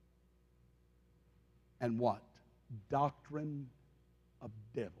 And what? Doctrine of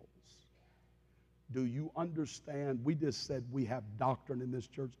devils. Do you understand? We just said we have doctrine in this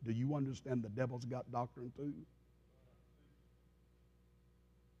church. Do you understand the devil's got doctrine too?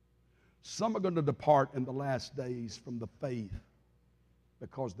 Some are going to depart in the last days from the faith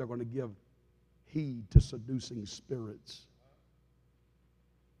because they're going to give heed to seducing spirits.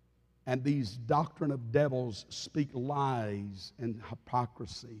 And these doctrine of devils speak lies and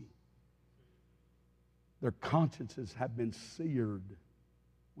hypocrisy. Their consciences have been seared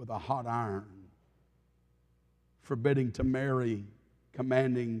with a hot iron, forbidding to marry,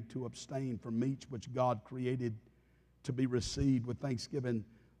 commanding to abstain from meats which God created to be received with thanksgiving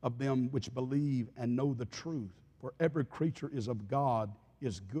of them which believe and know the truth. For every creature is of God,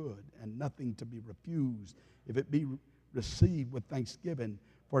 is good, and nothing to be refused, if it be received with thanksgiving.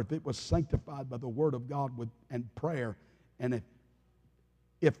 For if it was sanctified by the word of God and prayer, and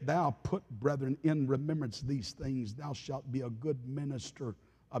if thou put, brethren, in remembrance these things, thou shalt be a good minister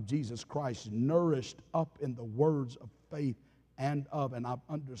of Jesus Christ, nourished up in the words of faith and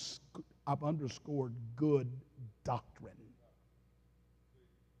I've underscored good doctrine.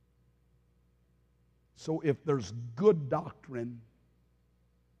 So if there's good doctrine,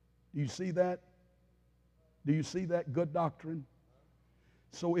 do you see that? Do you see that, good doctrine?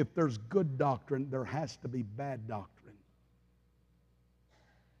 So if there's good doctrine, there has to be bad doctrine.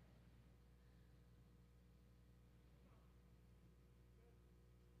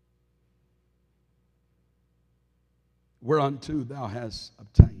 Whereunto thou hast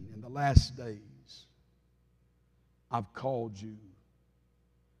obtained. In the last days, I've called you,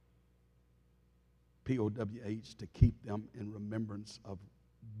 POWH, to keep them in remembrance of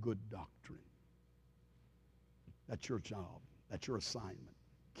good doctrine. That's your job. That's your assignment.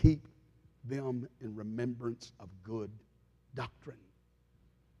 Keep them in remembrance of good doctrine.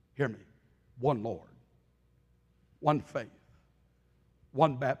 Hear me. One Lord, one faith,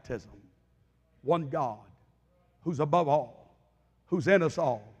 one baptism, one God, who's above all, who's in us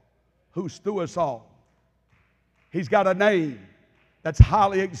all, who's through us all. He's got a name that's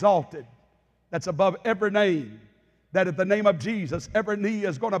highly exalted, that's above every name, that at the name of Jesus, every knee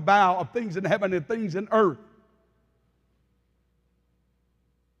is going to bow of things in heaven and things in earth.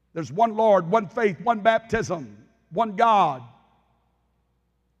 There's one Lord, one faith, one baptism, one God.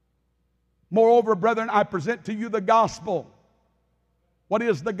 Moreover, brethren, I present to you the gospel. What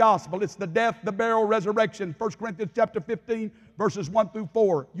is the gospel? It's the death, the burial, resurrection. 1 Corinthians chapter 15, verses 1 through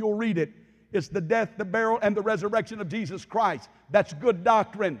 4. You'll read it. It's the death, the burial, and the resurrection of Jesus Christ. That's good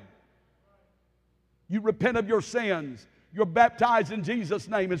doctrine. You repent of your sins. You're baptized in Jesus'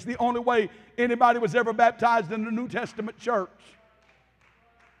 name. It's the only way anybody was ever baptized in the New Testament church.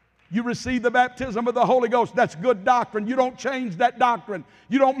 You receive the baptism of the Holy Ghost. That's good doctrine. You don't change that doctrine.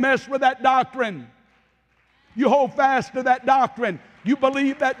 You don't mess with that doctrine. You hold fast to that doctrine. You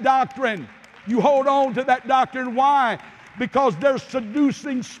believe that doctrine. You hold on to that doctrine. Why? Because there's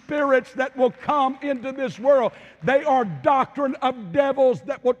seducing spirits that will come into this world. They are doctrine of devils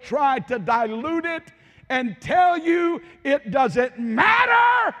that will try to dilute it and tell you it doesn't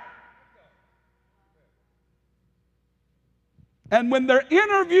matter. And when they're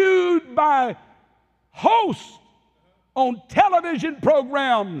interviewed by hosts on television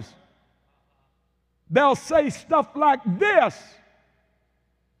programs, they'll say stuff like this.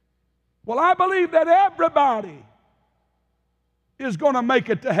 Well, I believe that everybody is going to make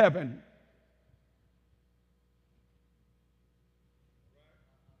it to heaven.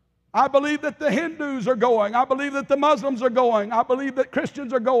 I believe that the Hindus are going. I believe that the Muslims are going. I believe that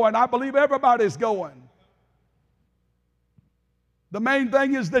Christians are going. I believe everybody's going. The main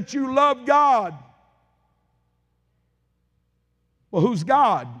thing is that you love God. Well, who's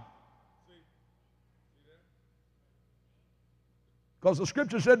God? Because the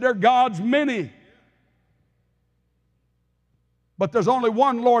scripture said there are gods many. But there's only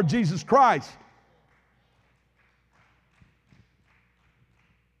one Lord Jesus Christ.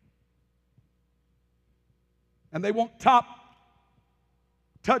 And they won't touch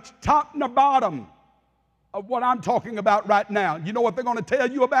top and the bottom of what I'm talking about right now. You know what they're going to tell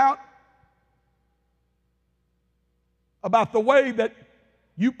you about? About the way that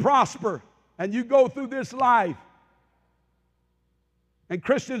you prosper and you go through this life. And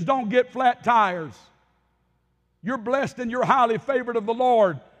Christians don't get flat tires. You're blessed and you're highly favored of the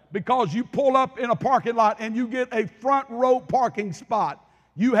Lord because you pull up in a parking lot and you get a front row parking spot.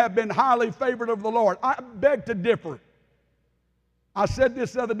 You have been highly favored of the Lord. I beg to differ. I said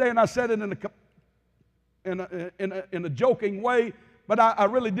this the other day, and I said it in a joking way, but I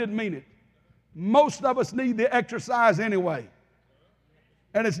really did mean it. Most of us need the exercise anyway,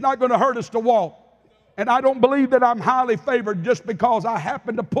 and it's not going to hurt us to walk. And I don't believe that I'm highly favored just because I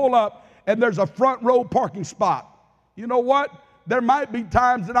happen to pull up and there's a front row parking spot. You know what? There might be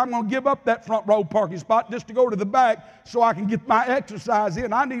times that I'm going to give up that front row parking spot just to go to the back so I can get my exercise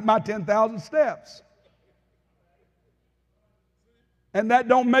in. I need my 10,000 steps. And that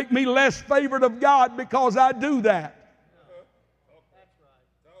don't make me less favored of God because I do that.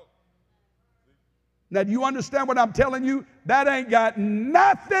 Now, do you understand what I'm telling you? That ain't got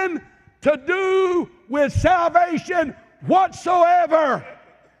nothing to do with salvation whatsoever.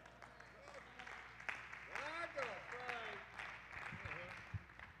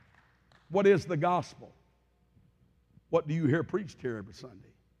 What is the gospel? What do you hear preached here every Sunday?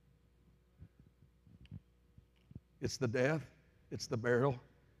 It's the death, it's the burial,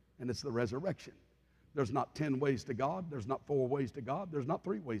 and it's the resurrection. There's not 10 ways to God. There's not 4 ways to God. There's not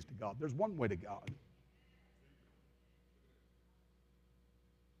 3 ways to God. There's one way to God.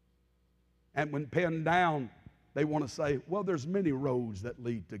 And when penned down, they want to say, well, there's many roads that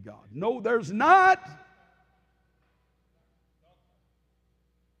lead to God. No, there's not.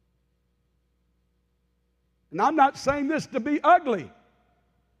 And I'm not saying this to be ugly,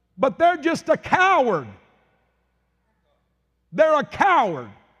 but they're just a coward. They're a coward.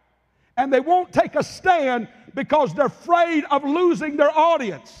 And they won't take a stand because they're afraid of losing their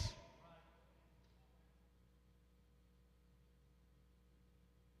audience.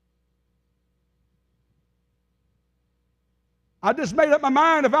 I just made up my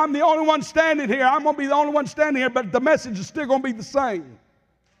mind, if I'm the only one standing here, I'm going to be the only one standing here, but the message is still going to be the same.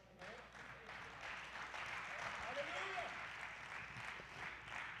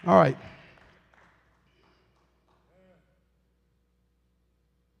 All right.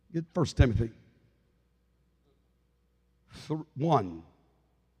 Get 1 Timothy 1,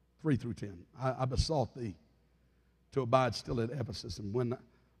 3 through 10. I besought thee to abide still at Ephesus, and when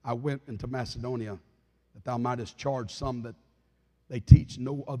I went into Macedonia, that thou mightest charge some that they teach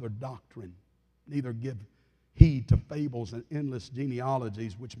no other doctrine, neither give heed to fables and endless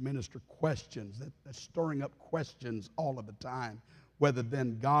genealogies, which minister questions, that's stirring up questions all of the time, whether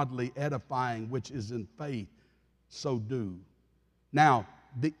then godly edifying, which is in faith, so do. Now,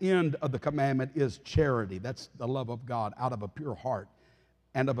 the end of the commandment is charity. That's the love of God out of a pure heart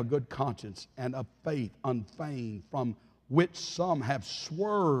and of a good conscience and of faith unfeigned, from which some have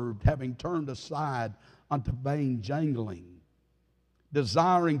swerved, having turned aside unto vain jangling,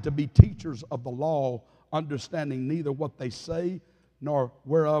 desiring to be teachers of the law, understanding neither what they say nor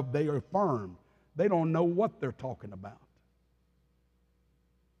whereof they are affirmed. They don't know what they're talking about.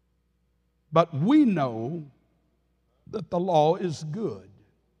 But we know that the law is good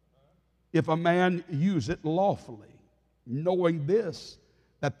if a man use it lawfully, knowing this,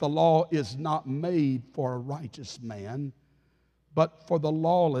 that the law is not made for a righteous man, but for the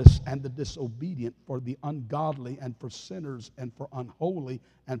lawless and the disobedient, for the ungodly and for sinners and for unholy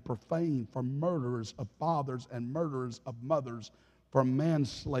and profane, for murderers of fathers and murderers of mothers, for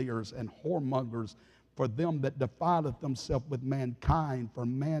manslayers and whoremongers, for them that defileth themselves with mankind, for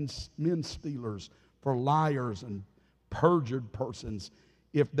men stealers, for liars and perjured persons,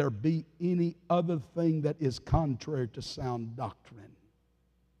 if there be any other thing that is contrary to sound doctrine.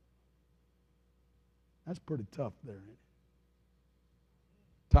 That's pretty tough there, ain't it?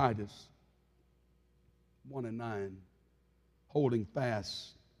 Titus 1:9, holding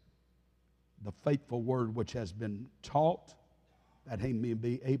fast the faithful word which has been taught, that he may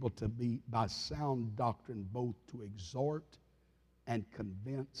be able to be by sound doctrine both to exhort and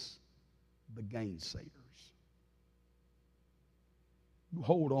convince the gainsayers. You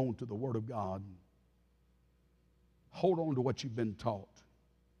hold on to the Word of God. Hold on to what you've been taught.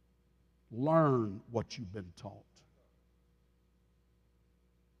 Learn what you've been taught.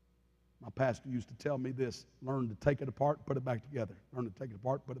 My pastor used to tell me this: learn to take it apart, put it back together. Learn to take it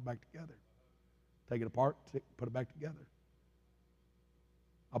apart, put it back together. Take it apart, put it back together.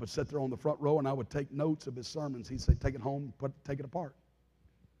 I would sit there on the front row and I would take notes of his sermons. He'd say, take it home, take it apart.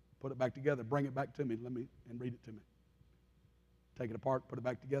 Put it back together, bring it back to me, and read it to me. Take it apart, put it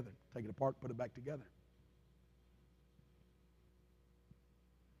back together. Take it apart, put it back together.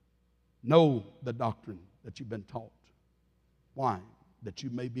 Know the doctrine that you've been taught. Why? That you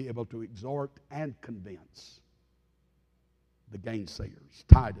may be able to exhort and convince the gainsayers.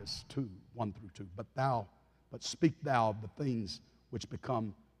 Titus 2, 1 through 2. But speak thou of the things which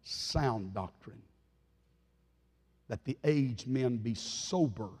become sound doctrine, that the aged men be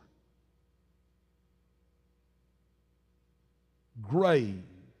sober, grave,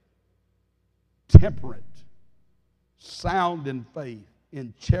 temperate, sound in faith,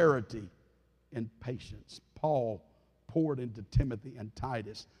 in charity, in patience. Paul poured into Timothy and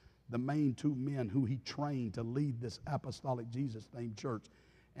Titus, the main two men who he trained to lead this apostolic Jesus-named church,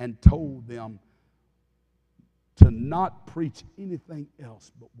 and told them to not preach anything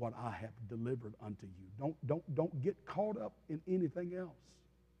else but what I have delivered unto you. Don't get caught up in anything else.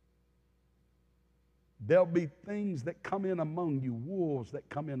 There'll be things that come in among you, wolves that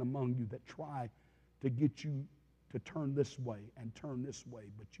come in among you that try to get you to turn this way and turn this way,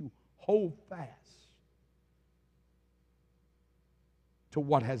 but you hold fast to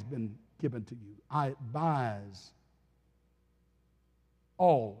what has been given to you. I advise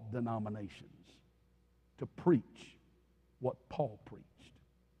all denominations to preach what Paul preached.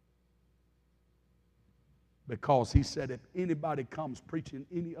 Because he said, if anybody comes preaching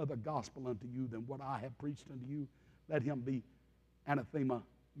any other gospel unto you than what I have preached unto you, let him be anathema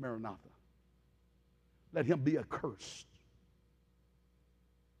maranatha. Let him be accursed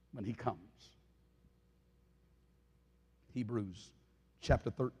when he comes. Hebrews chapter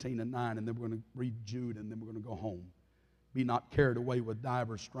 13 and 9, and then we're going to read Jude, and then we're going to go home. Be not carried away with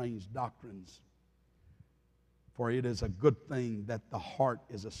divers strange doctrines, for it is a good thing that the heart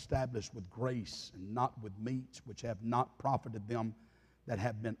is established with grace, and not with meats which have not profited them that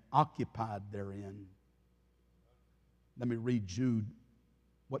have been occupied therein. Let me read Jude.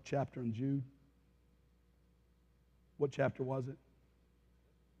 What chapter in Jude? What chapter was it?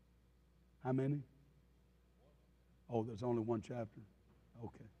 How many? Oh, there's only one chapter?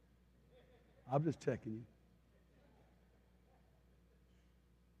 Okay. I'm just checking you.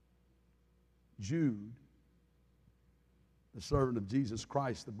 Jude, the servant of Jesus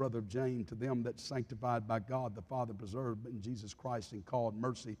Christ, the brother of James, to them that sanctified by God the Father, preserved in Jesus Christ, and called,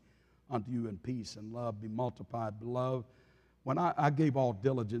 mercy unto you, and peace and love be multiplied. Beloved, when I gave all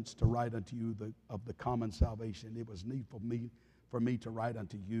diligence to write unto you of the common salvation, it was needful for me to write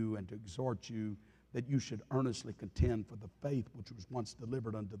unto you and to exhort you that you should earnestly contend for the faith which was once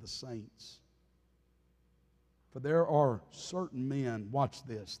delivered unto the saints. For there are certain men, watch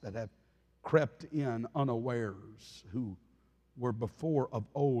this, that have crept in unawares, who were before of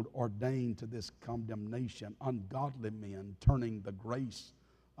old ordained to this condemnation, ungodly men, turning the grace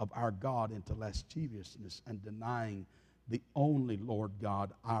of our God into lasciviousness, and denying the only Lord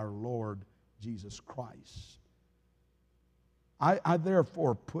God, our Lord Jesus Christ. I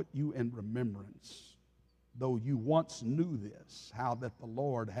therefore put you in remembrance, though you once knew this, how that the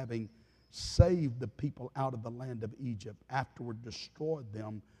Lord, having saved the people out of the land of Egypt, afterward destroyed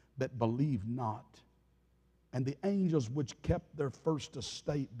them that believed not. And the angels which kept their first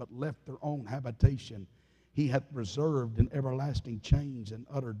estate, but left their own habitation, he hath reserved in everlasting chains and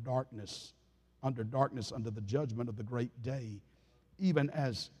utter darkness, under the judgment of the great day, even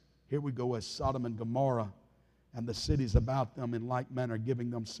as, here we go, as Sodom and Gomorrah and the cities about them in like manner, giving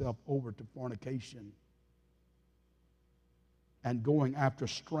themselves over to fornication and going after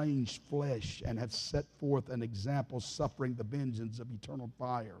strange flesh, and have set forth an example, suffering the vengeance of eternal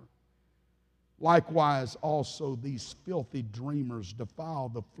fire. Likewise also these filthy dreamers defile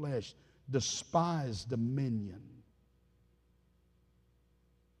the flesh, despise dominion.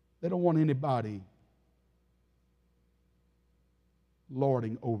 They don't want anybody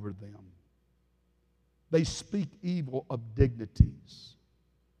lording over them. They speak evil of dignities.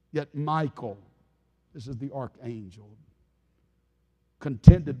 Yet Michael, this is the archangel,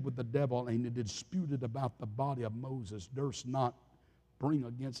 contended with the devil, and he disputed about the body of Moses, durst not bring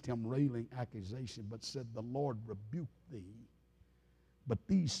against him railing accusation, but said, the Lord rebuke thee. But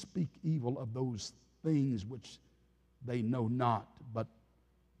these speak evil of those things which they know not, but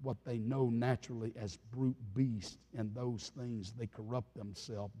what they know naturally as brute beasts, and those things they corrupt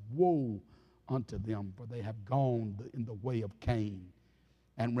themselves. Woe unto them, for they have gone in the way of Cain,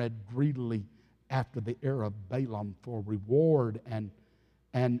 and read greedily after the error of Balaam for reward, and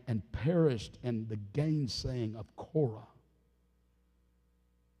perished in the gainsaying of Korah.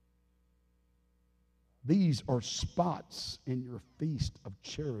 These are spots in your feast of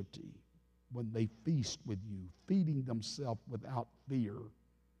charity, when they feast with you, feeding themselves without fear.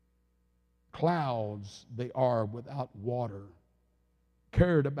 Clouds they are without water,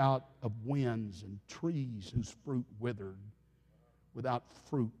 carried about of winds, and trees whose fruit withered, without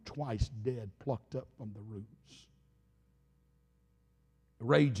fruit, twice dead, plucked up from the roots. The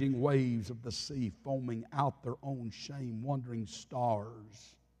raging waves of the sea, foaming out their own shame, wandering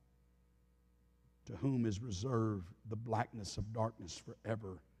stars, to whom is reserved the blackness of darkness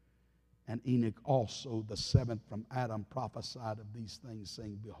forever. And Enoch also, the seventh from Adam, prophesied of these things,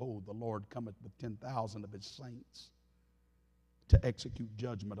 saying, behold, the Lord cometh with 10,000 of his saints, to execute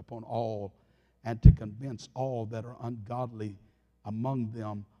judgment upon all, and to convince all that are ungodly among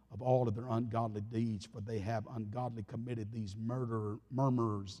them of all of their ungodly deeds, for they have ungodly committed these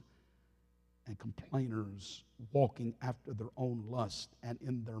murmurers and complainers, walking after their own lust, and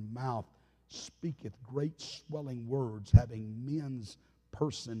in their mouth speaketh great swelling words, having men's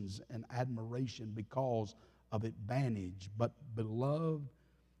persons and admiration because of advantage. But beloved,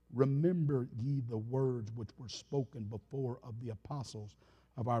 remember ye the words which were spoken before of the apostles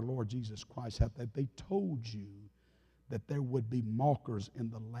of our Lord Jesus Christ, that they told you that there would be mockers in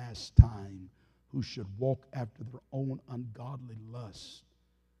the last time, who should walk after their own ungodly lust.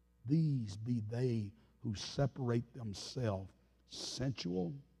 These be they who separate themselves,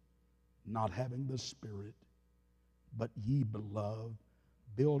 sensual, not having the Spirit. But ye, beloved,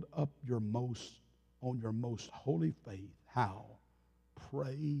 build up on your most holy faith. How?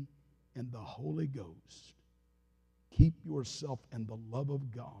 Pray in the Holy Ghost. Keep yourself in the love of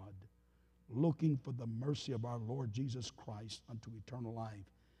God, looking for the mercy of our Lord Jesus Christ unto eternal life.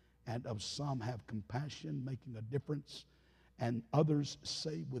 And of some have compassion, making a difference, and others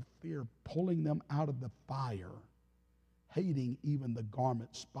save with fear, pulling them out of the fire, hating even the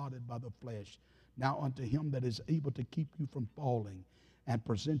garment spotted by the flesh. Now unto him that is able to keep you from falling and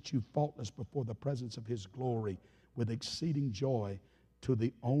present you faultless before the presence of his glory with exceeding joy, to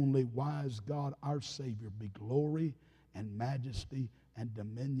the only wise God our Savior be glory and majesty and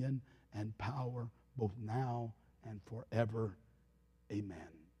dominion and power both now and forever. Amen.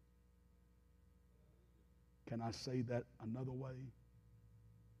 Can I say that another way?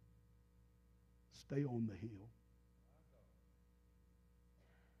 Stay on the hill.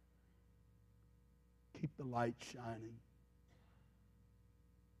 Keep the light shining.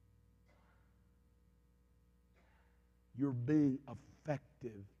 You're being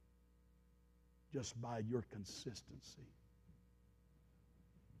effective just by your consistency.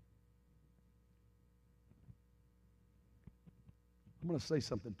 I'm going to say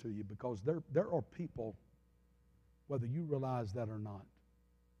something to you, because there are people, whether you realize that or not,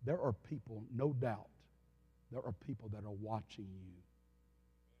 there are people, no doubt, there are people that are watching you.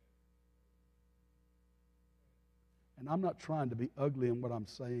 And I'm not trying to be ugly in what I'm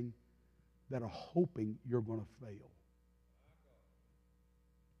saying, that are hoping you're going to fail.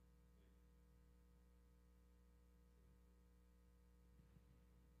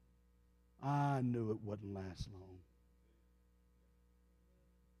 I knew it wouldn't last long.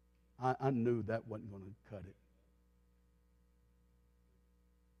 I knew that wasn't going to cut it.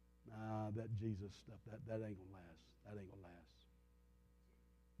 That Jesus stuff, that ain't gonna last. That ain't gonna last.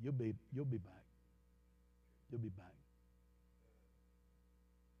 You'll be back. You'll be back.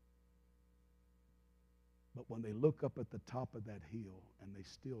 But when they look up at the top of that hill and they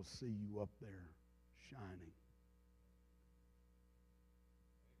still see you up there shining,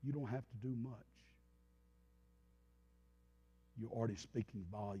 you don't have to do much. You're already speaking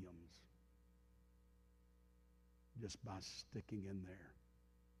volumes just by sticking in there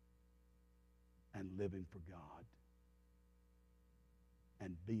and living for God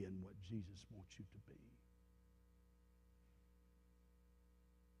and being what Jesus wants you to be.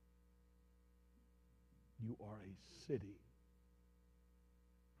 You are a city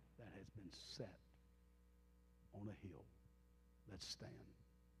that has been set on a hill. Let's stand.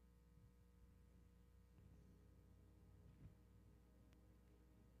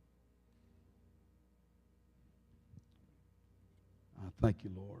 I thank you,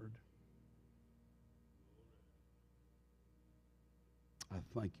 Lord. I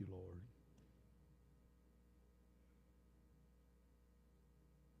thank you, Lord.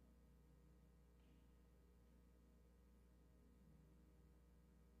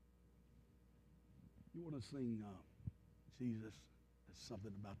 You want to sing Jesus? There's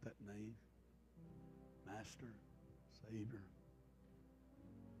something about that name. Master, Savior.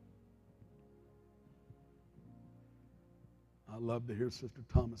 I love to hear Sister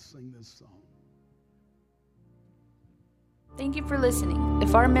Thomas sing this song. Thank you for listening.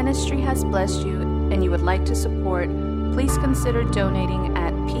 If our ministry has blessed you and you would like to support, please consider donating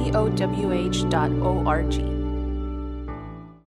at powh.org.